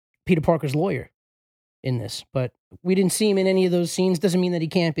Peter Parker's lawyer in this, but we didn't see him in any of those scenes. Doesn't mean that he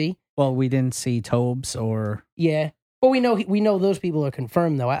can't be. Well, we didn't see Tobes or... Yeah, but we know those people are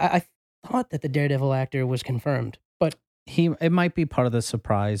confirmed though. I thought that the Daredevil actor was confirmed, but it might be part of the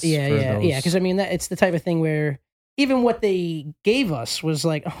surprise. Yeah. Because I mean, it's the type of thing where even what they gave us was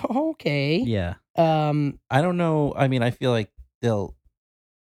like, oh, okay, Yeah. I don't know. I mean, I feel like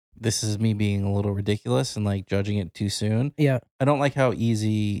this is me being a little ridiculous and like judging it too soon. Yeah. I don't like how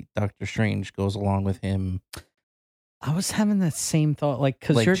easy Doctor Strange goes along with him, I was having that same thought,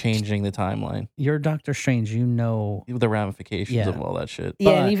 because like you're changing the timeline, You're Doctor Strange, the ramifications Yeah. of all that shit.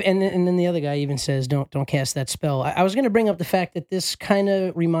 Yeah, But- and then the other guy even says, "Don't cast that spell." I was going to bring up the fact that this kind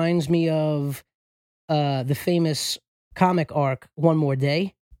of reminds me of the famous comic arc One More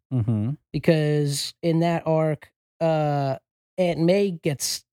Day, Mm-hmm. because in that arc, Aunt May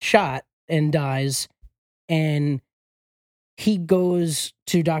gets shot and dies, and he goes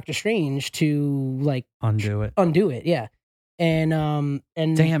to Doctor Strange to like Undo it. undo it. Yeah, and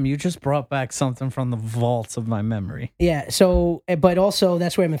Damn, you just brought back something from the vaults of my memory. yeah. So, but also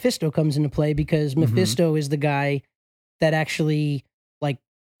that's where Mephisto comes into play, because Mephisto is the guy that actually like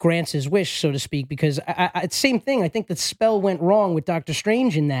grants his wish, so to speak. Because it's same thing. I think the spell went wrong with Doctor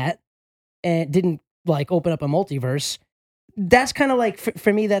Strange in that, and it didn't like open up a multiverse. That's kind of like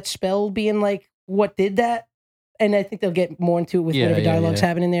for me, that spell being like what did that. And I think they'll get more into it with whatever dialogue's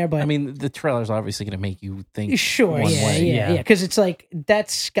happening in there. But I mean, the trailer's obviously going to make you think. sure, one way. yeah. Because it's like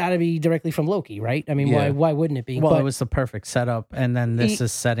that's got to be directly from Loki, right? I mean, Yeah. why wouldn't it be? Well, but, it was the perfect setup, and then this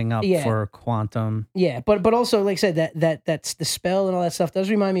is setting up Yeah. for Quantum. yeah, but also like I said, that's the spell and all that stuff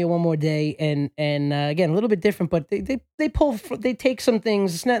does remind me of One More Day, and again a little bit different, but they take some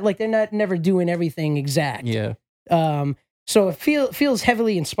things. It's not like they're never doing everything exact. Yeah. So it feels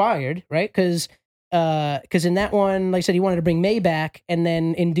heavily inspired, right? Because in that one, like I said, he wanted to bring May back, and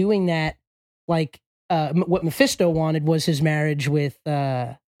then in doing that, like what Mephisto wanted was his marriage with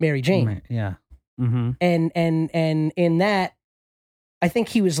Mary Jane, Yeah. Mm-hmm. and in that, I think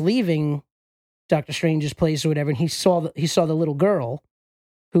he was leaving Doctor Strange's place or whatever, and he saw the little girl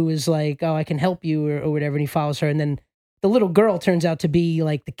who is like, "Oh, I can help you," or whatever, and he follows her, and then the little girl turns out to be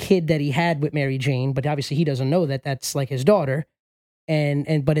like the kid that he had with Mary Jane, but obviously he doesn't know that that's like his daughter.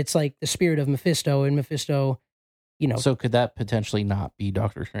 But it's like the spirit of Mephisto, and Mephisto, So could that potentially not be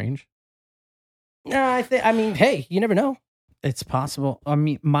Doctor Strange? I mean, hey, you never know. It's possible. I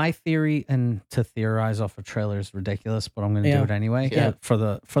mean, my theory, and to theorize off a trailer is ridiculous, but I'm going to Yeah. do it anyway. Yeah. For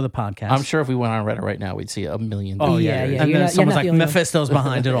the podcast. I'm sure if we went on Reddit right now, we'd see a million. Oh Yeah, yeah, yeah. And You're then not someone's the like, only one. Mephisto's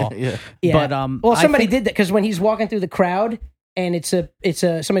behind it all. Yeah. Yeah. But well, I somebody think- did that because when he's walking through the crowd, and it's a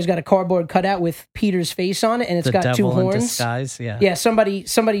somebody's got a cardboard cutout with Peter's face on it, and it's the got devil two in horns. disguise. Yeah. Yeah,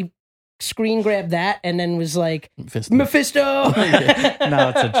 somebody screen grabbed that and then was like, Mephisto. Mephisto. No,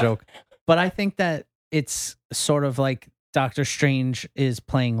 it's a joke. But I think that it's sort of like Doctor Strange is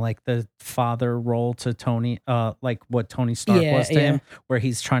playing like the father role to Tony, like what Tony Stark Yeah, was to yeah. him, where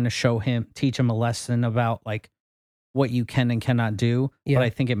he's trying to teach him a lesson about like what you can and cannot do. Yeah. But I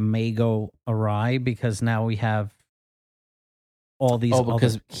think it may go awry because now we have all these.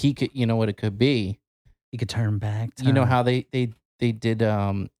 because he could. You know what it could be. he could turn back. You know time. how they did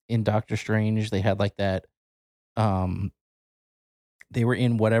in Doctor Strange, they had like that they were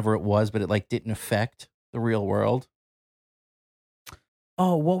in whatever it was, but it like didn't affect the real world.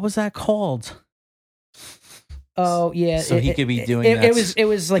 Oh, what was that called? Oh yeah. So he could be doing that. It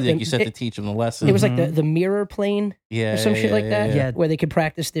was like you said to teach him the lesson. It was like the mirror plane yeah, or some shit like that. Yeah. Where they could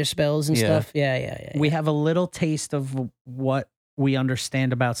practice their spells and Yeah. stuff. Yeah. We have a little taste of what we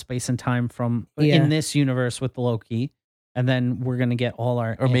understand about space and time from Yeah. in this universe with Loki, and then we're gonna get all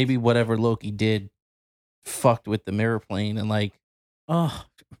our Or maybe whatever Loki did fucked with the mirror plane and like, oh,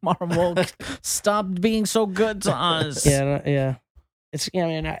 Marvel, stop being so good to us. Yeah. It's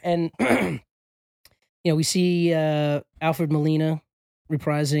and we see Alfred Molina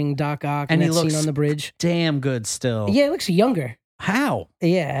reprising Doc Ock And and he that scene looks on the bridge. damn good still. Yeah, it looks younger. How?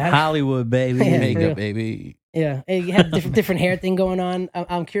 Yeah, Hollywood, baby. Yeah, for makeup, real. baby. yeah. He had different hair thing going on.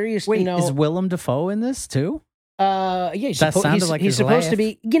 I'm curious. Wait, is Willem Dafoe in this too? Yeah, he's That sounded like he's his supposed to laugh.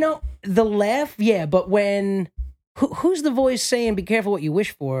 be. The laugh, yeah. But when who's the voice saying "Be careful what you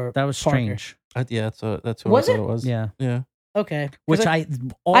wish for"? That was Parker? strange. Yeah, that's who Was I it? thought it was. Yeah. Yeah. Okay, Which I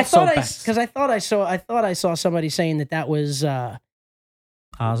also thought because I thought I saw somebody saying that was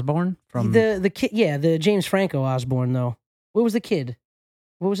Osborne from the kid. Yeah, the James Franco Osborne though. What was the kid?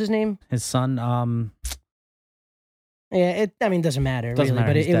 What was his name? his son. Yeah, it doesn't matter Doesn't really,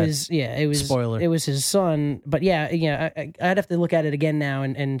 matter, but he's dead. it was Spoiler. It was his son, but I'd have to look at it again now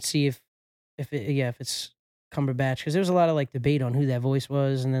and see if it's Cumberbatch, because there was a lot of like debate on who that voice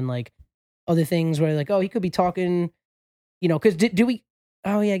was, and then like other things where like, oh, he could be talking, because do we?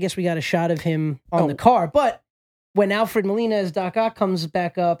 Oh yeah, I guess we got a shot of him on the car, but when Alfred Molina as Doc Ock comes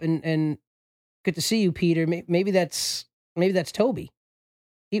back up and good to see you, Peter. Maybe that's Toby.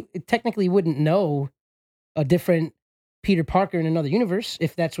 He technically wouldn't know a different Peter Parker in another universe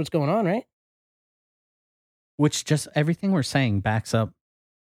if that's what's going on, right? Which just everything we're saying backs up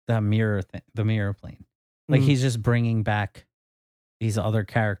the mirror plane. Like Mhm. he's just bringing back these other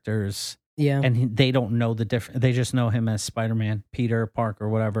characters, Yeah. and they don't know the difference. They just know him as Spider-Man, Peter Parker,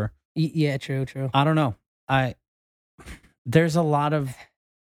 whatever. Yeah, true. I don't know. There's a lot of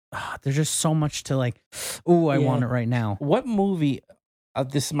there's just so much to like. Ooh, I Yeah. want it right now. What movie?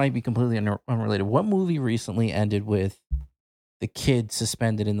 This might be completely unrelated. What movie recently ended with the kid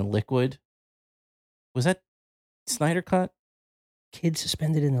suspended in the liquid? Was that Snyder Cut? Kid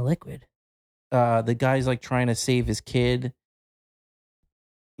suspended in the liquid. The guy's like trying to save his kid.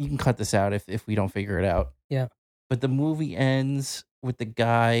 You can cut this out if we don't figure it out. Yeah. But the movie ends with the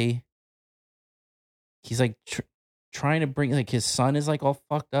guy. He's like trying to bring, like, his son is like all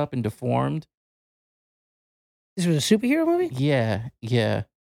fucked up and deformed. This was a superhero movie? Yeah.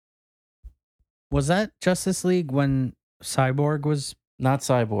 Was that Justice League when Cyborg was? Not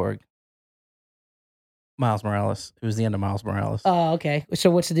Cyborg. Miles Morales. It was the end of Miles Morales. Oh, okay.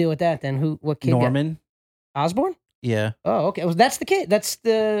 So what's the deal with that then? What kid? Norman. Osborn? Yeah. Oh, okay. Well, that's the kid. That's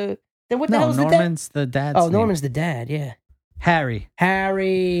the. Then what the hell is Norman's the dad. the dad? Oh, Norman's the dad. Yeah. Harry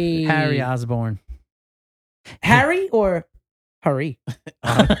Osborn. Harry or Hurry?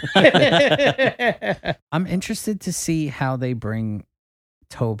 I'm interested to see how they bring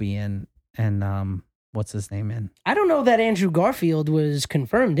Toby in and what's his name in. I don't know that Andrew Garfield was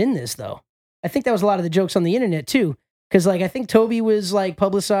confirmed in this though. I think that was a lot of the jokes on the internet too, because like I think Toby was like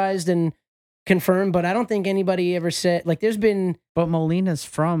publicized and confirmed, but I don't think anybody ever said like there's been. But Molina's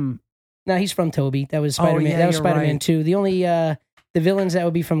from. No, he's from Toby. That was Oh, Spider-Man. yeah, that was you're Spider-Man right. 2. The only the villains that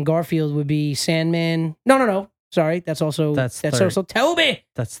would be from Garfield would be Sandman. No. Sorry, that's also third. also Toby.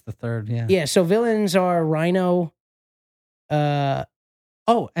 That's the third. Yeah. Yeah. So villains are Rhino. Oh,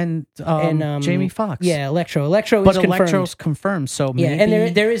 and Jamie Foxx. Yeah, Electro. Electro but is confirmed. Electro's confirmed. So Yeah, maybe,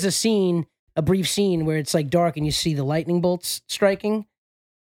 and there is a brief scene where it's like dark and you see the lightning bolts striking.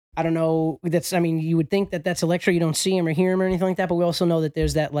 I don't know. You would think that that's Electro. You don't see him or hear him or anything like that. But we also know that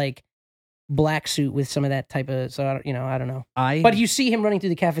there's that like black suit with some of that type of. So I don't know. But you see him running through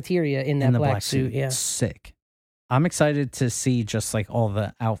the cafeteria in that in the black suit. Yeah. Sick. I'm excited to see just like all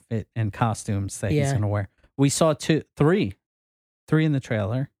the outfit and costumes that he's Yeah. gonna wear. We saw three in the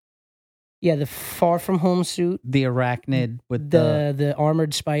trailer. Yeah, the Far From Home suit, The arachnid with the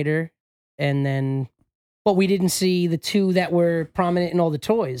armored spider, and then, but we didn't see the two that were prominent in all the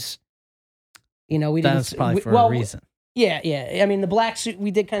toys. We didn't. that's probably for well, a reason. Yeah. I mean, the black suit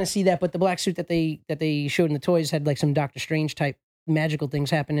we did kind of see that, but the black suit that they showed in the toys had like some Doctor Strange type magical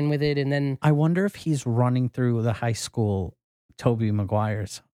things happening with it, and then I wonder if he's running through the high school, Tobey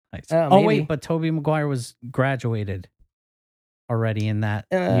Maguire's high school. Oh, Oh wait, maybe. but Tobey Maguire was graduated already in that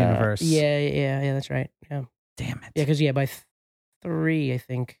universe. Yeah, that's right. Yeah, Damn it. yeah, because by 3, I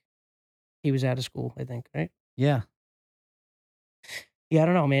think he was out of school. I think, right? Yeah. Yeah, I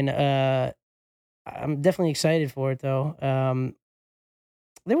don't know, man. I'm definitely excited for it though. I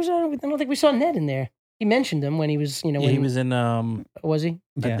don't think we saw Ned in there. He mentioned him when he was, Yeah, when he was in. was he?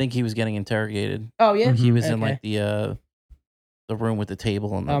 I think he was getting interrogated. Oh yeah, He was in Okay. like the room with the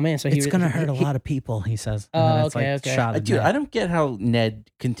table. And Oh man, so he It's was- gonna hurt a lot of people, he says. And Oh, then it's okay, like okay. shot at Dude, Ned. I don't get how Ned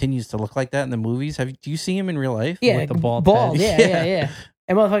continues to look like that in the movies. Do you see him in real life? Yeah, with the bald bald. head. Yeah.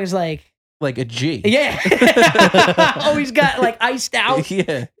 And motherfucker's like, Like a G. yeah. Oh, he's got like iced out,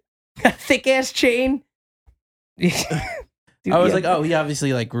 Yeah. thick ass chain. Dude, I was yeah. like, oh, he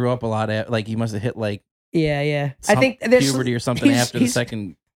obviously like grew up a lot. Like he must have hit like yeah. I think there's puberty or something he's- after the he's-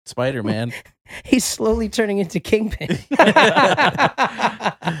 second Spider-Man. He's slowly turning into Kingpin.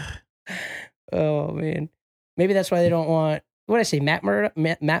 Oh man, maybe that's why they don't want. What did I say? Matt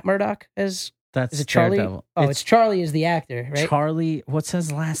Murdock as That's is it Charlie? Daredevil. Oh, it's Charlie is the actor, right? Charlie. What's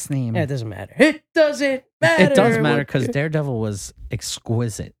his last name? Yeah, it doesn't matter. It doesn't matter. It does matter what- because Daredevil was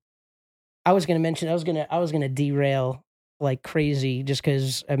exquisite. I was gonna derail like crazy just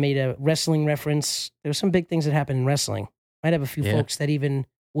because I made a wrestling reference. There were some big things that happened in wrestling. Might have a few Yeah. folks that even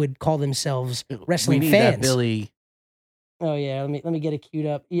would call themselves We wrestling need fans. that Billy. Oh yeah, let me get it queued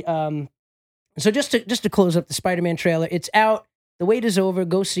up. So just to close up the Spider-Man trailer, it's out. The wait is over.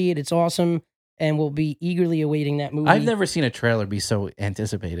 Go see it. It's awesome, and we'll be eagerly awaiting that movie. I've never seen a trailer be so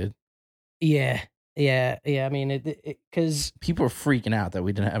anticipated. Yeah. I mean, because People are freaking out that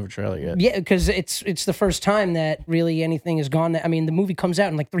we didn't have a trailer yet. yeah, because it's the first time that really anything has gone. I mean, the movie comes out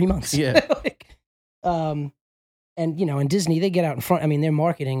in like 3 months. Yeah. And in Disney they get out in front. I mean, their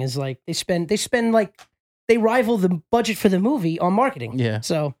marketing is like they spend like they rival the budget for the movie on marketing. Yeah.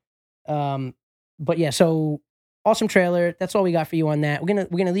 So, but yeah, so awesome trailer. That's all we got for you on that. We're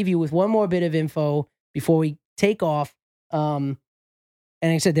gonna leave you with one more bit of info before we take off. And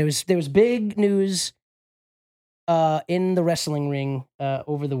like I said, there was big news in the wrestling ring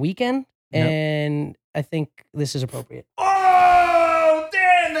over the weekend, Yep. and I think this is appropriate Oh,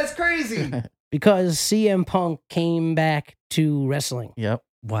 damn, that's crazy. because CM Punk came back to wrestling. Yep.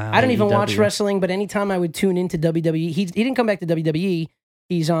 Wow. I don't even watch AEW. wrestling, but anytime I would tune into WWE, he didn't come back to WWE.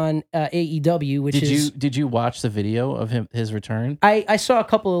 He's on AEW, which Did you watch the video of his return? I saw a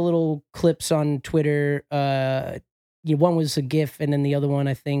couple of little clips on Twitter. One was a GIF, and then the other one,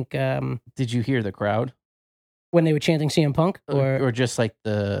 I think, Did you hear the crowd when they were chanting CM Punk or just like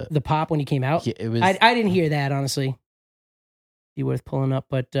the pop when he came out. Yeah, it was. I didn't hear that, honestly. Be worth pulling up,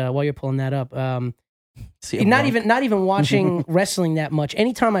 but while you're pulling that up, CM not Punk. even watching wrestling that much.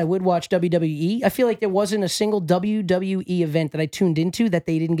 Anytime I would watch WWE, I feel like there wasn't a single WWE event that I tuned into that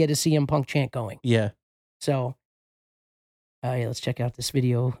they didn't get a CM Punk chant going. Yeah. So, yeah, let's check out this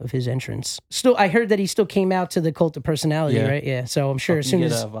video of his entrance. Still, I heard that he still came out to the Cult of Personality, Yeah. right? Yeah. So I'm sure as Can soon you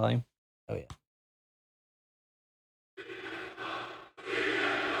get, as volume. oh yeah.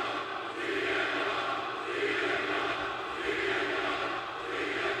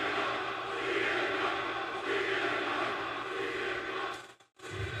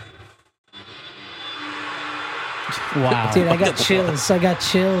 Wow. Dude, I got chills. I got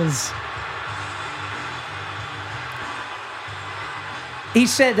chills. He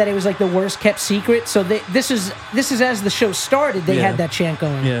said that it was like the worst kept secret. So this is as the show started. They Yeah. had that chant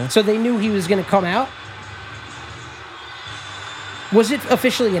going. Yeah. So they knew he was going to come out. Was it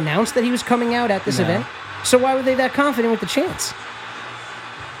officially announced that he was coming out at this No. event? So why were they that confident with the chants?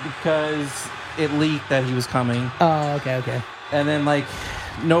 Because it leaked that he was coming, Oh, okay. and then like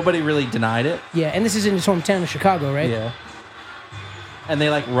nobody really denied it. Yeah, and this is in his hometown of Chicago, right? Yeah. And they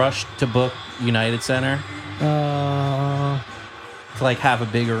like rushed to book United Center Uh, to like have a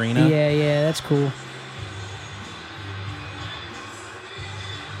big arena. yeah, that's cool.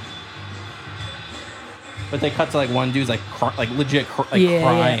 But they cut to like one dude's like legit crying.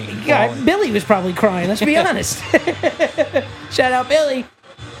 Yeah. bawling. Billy was probably crying. Let's be honest. Shout out Billy.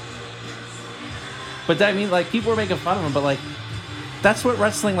 But I mean, like people were making fun of him, but like that's what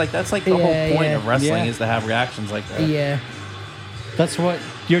wrestling like. That's like the Yeah, whole point yeah. of wrestling Yeah. is to have reactions like that. Yeah, That's what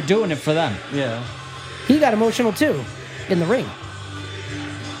you're doing it for them. Yeah. he got emotional too in the ring,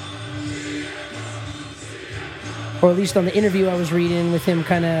 or at least on the interview I was reading with him,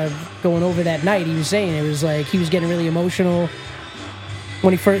 kind of going over that night. He was saying it was like he was getting really emotional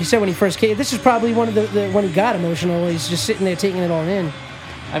when he first. He said when he first came. This is probably one of the when he got emotional. He's just sitting there taking it all in.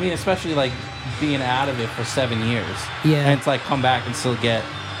 I mean, especially like being out of it for 7 years. Yeah. And to like come back and still get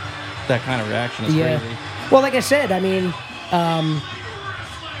that kind of reaction is Yeah. crazy. Well, like I said, I mean,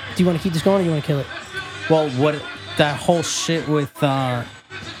 do you want to keep this going or do you want to kill it? Well, what that whole shit with how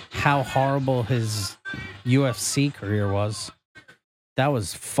horrible his UFC career was. That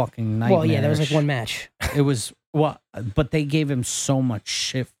was fucking nightmarish. Well, yeah, that was like one match. It was but they gave him so much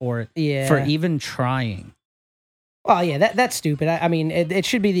shit for it. Yeah. For even trying. Well, yeah, that's stupid. I mean, it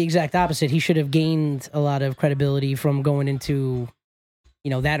should be the exact opposite. He should have gained a lot of credibility from going into,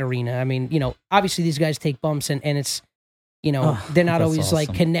 that arena. I mean, obviously these guys take bumps and it's, they're not always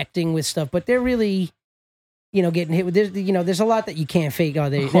like connecting with stuff, but they're really, getting hit with. There's a lot that you can't fake. Oh,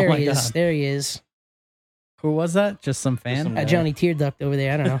 there he is. God. There he is. Who was that? Just some fan? Johnny Tear Duct over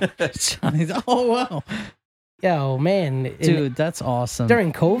there. I don't know. Johnny's. Oh wow. Yo, man. Dude, that's awesome.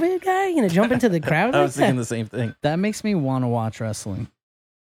 During COVID, guy, you gonna jump into the crowd? I was thinking the same thing. That makes me want to watch wrestling.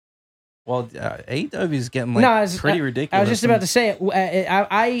 Well, AEW is getting pretty ridiculous. I was just about to say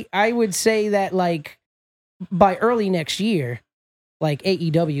it. I would say that like by early next year, like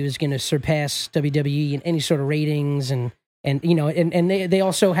AEW is going to surpass WWE in any sort of ratings and they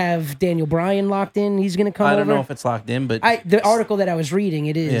also have Daniel Bryan locked in. He's going to come over. I don't know if it's locked in, but the article that I was reading,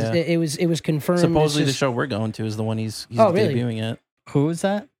 it is. Yeah. It was confirmed. Supposedly the show we're going to is the one he's really? debuting at. Who is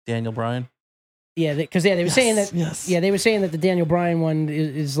that? Daniel Bryan. Yeah, because they were saying that. Yes. Yeah, they were saying that the Daniel Bryan one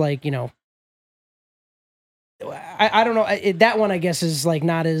is like I don't know. That one I guess is like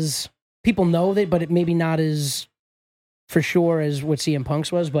not as people know that, but it maybe not as for sure as what CM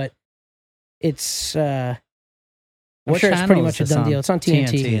Punk's was, but it's. I'm sure it's pretty much a done deal. It's on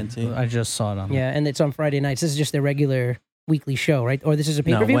TNT. I just saw it on. Yeah, and it's on Friday nights. This is just their regular weekly show, right? Or this is a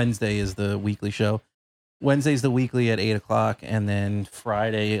pay-per-view? No, Wednesday is the weekly show. Wednesday's the weekly at 8:00, and then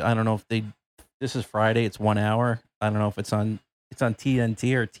Friday. I don't know if this is Friday. It's 1 hour. I don't know if it's on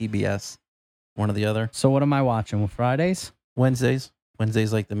TNT or TBS, one or the other. So what am I watching? Fridays? Wednesdays.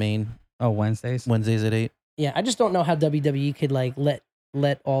 Wednesdays like the main. Oh, Wednesdays. Wednesdays at 8. Yeah, I just don't know how WWE could like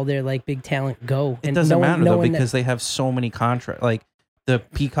let all their like big talent go. It doesn't matter though because they have so many contracts. Like the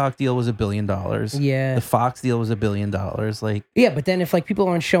Peacock deal was $1 billion. Yeah. The Fox deal was $1 billion. Like yeah, but then if like people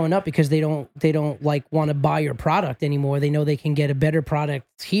aren't showing up because they don't like want to buy your product anymore, they know they can get a better product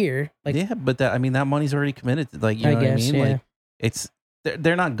here. Like yeah, but that money's already committed. Like you know what I mean? Yeah. Like it's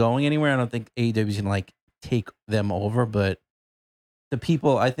they're not going anywhere. I don't think AEW's gonna like take them over, but I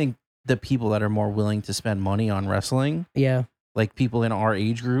think the people that are more willing to spend money on wrestling, yeah, like people in our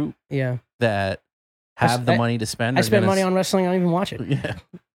age group, yeah, that have the money to spend. I spend money on wrestling. I don't even watch it. Yeah,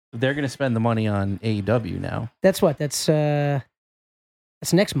 they're gonna spend the money on AEW now. That's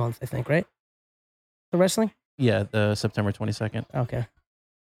next month, I think, right? The wrestling. Yeah, the September 22nd. Okay.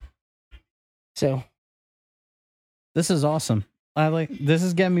 So, this is awesome. This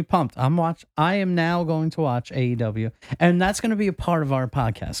is getting me pumped. I am now going to watch AEW, and that's going to be a part of our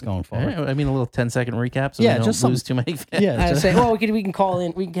podcast going forward. I mean, a little 10-second recap, so yeah, we don't just lose too many fans. Yeah, I say, well, we can call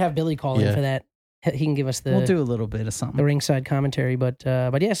in. We can have Billy call in for that. He can give us we'll do a little bit of something, the ringside commentary. But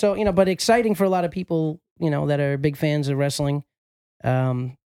yeah, so but exciting for a lot of people, that are big fans of wrestling.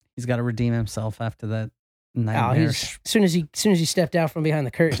 He's got to redeem himself after that nightmare. As soon as he stepped out from behind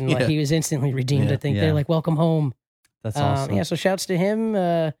the curtain, like he was instantly redeemed. Yeah. I think they're like, welcome home. That's awesome. Yeah, so shouts to him.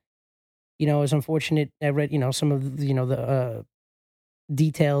 It's unfortunate. I read, some of the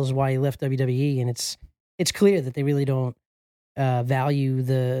details why he left WWE, and it's clear that they really don't value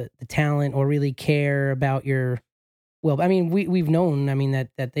the talent or really care about your. Well, I mean, we've known. I mean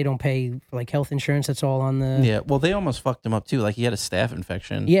that they don't pay for like health insurance. That's all on the. Yeah, well, they almost fucked him up too. Like he had a staph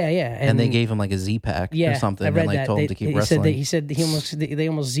infection. Yeah, and they gave him like a Z-Pack or something. I read and like that. told him to keep wrestling. He said they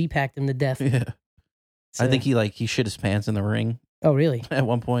almost Z-Packed him to death. Yeah. So, I think he shit his pants in the ring oh, really? at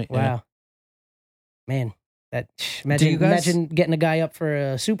one point. Wow. Yeah. Man, imagine getting a guy up for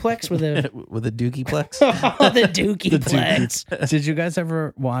a suplex with a with a dookie plex. the dookie plex. Did you guys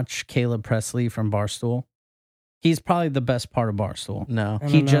ever watch Caleb Presley from Barstool? He's probably the best part of Barstool. No.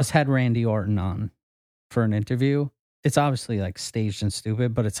 He just had Randy Orton on for an interview. It's obviously like staged and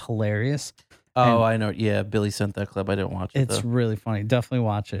stupid, but it's hilarious. Oh, I know. Yeah, Billy sent that clip. I didn't watch it. It's really funny. Definitely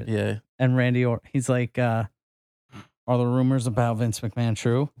watch it. Yeah. And Randy Orton, he's like, are the rumors about Vince McMahon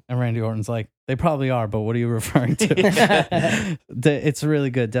true? And Randy Orton's like, they probably are, but what are you referring to? It's really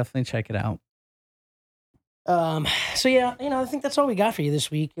good. Definitely check it out. So yeah, I think that's all we got for you this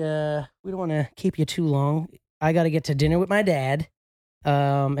week. We don't want to keep you too long. I got to get to dinner with my dad.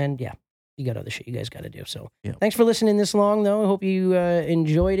 And yeah, you got other shit you guys got to do. So Thanks for listening this long, though. I hope you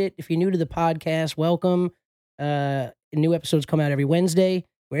enjoyed it. If you're new to the podcast, welcome. New episodes come out every Wednesday,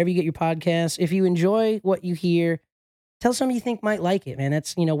 wherever you get your podcasts. If you enjoy what you hear, tell someone you think might like it, man.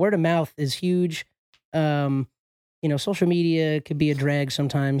 That's, word of mouth is huge. Social media could be a drag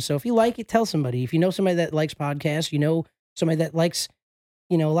sometimes. So if you like it, tell somebody. If you know somebody that likes podcasts, somebody that likes,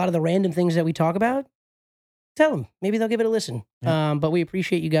 a lot of the random things that we talk about, tell them. Maybe they'll give it a listen. Yeah. But we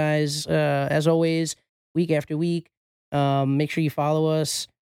appreciate you guys, as always, week after week. Make sure you follow us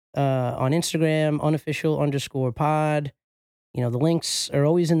on Instagram, unofficial_pod. The links are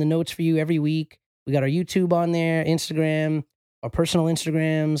always in the notes for you every week. We got our YouTube on there, Instagram, our personal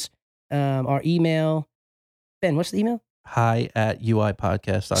Instagrams, our email. Ben, what's the email?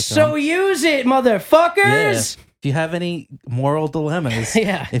 hi@uipodcast.com. So use it, motherfuckers. Yeah. If you have any moral dilemmas,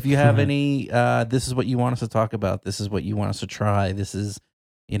 Yeah. if you have any, this is what you want us to talk about. This is what you want us to try. This is,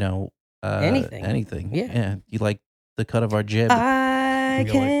 anything. Yeah. You like the cut of our jib. I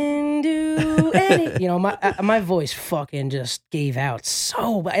can do any. My voice fucking just gave out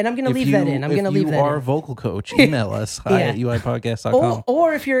so bad. And I'm going to leave that in. I'm going to leave that in. If you are a vocal coach, email us, hi@uipodcast.com.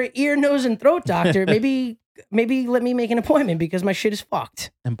 Or if you're an ear, nose, and throat doctor, maybe let me make an appointment because my shit is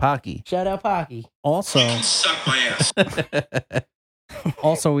fucked. And Pocky. Shout out Pocky. Also, Suck my ass.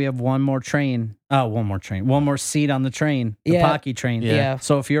 also, we have one more seat on the train, the Yeah. Pocky train. Yeah.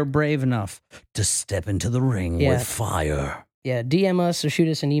 So if you're brave enough, To step into the ring Yeah. with fire. Yeah, DM us or shoot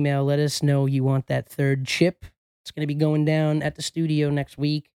us an email. Let us know you want that third chip. It's going to be going down at the studio next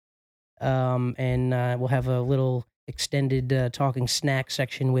week. And we'll have a little extended talking snack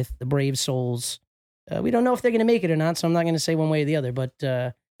section with the Brave Souls. We don't know if they're going to make it or not, so I'm not going to say one way or the other. But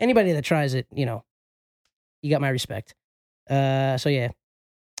anybody that tries it, you got my respect. So yeah,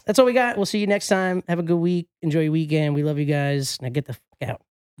 that's all we got. We'll see you next time. Have a good week. Enjoy your weekend. We love you guys. Now get the fuck out.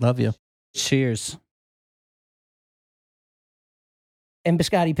 Love you. cheers. And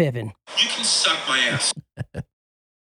Biscotti Pippin. You can suck my ass.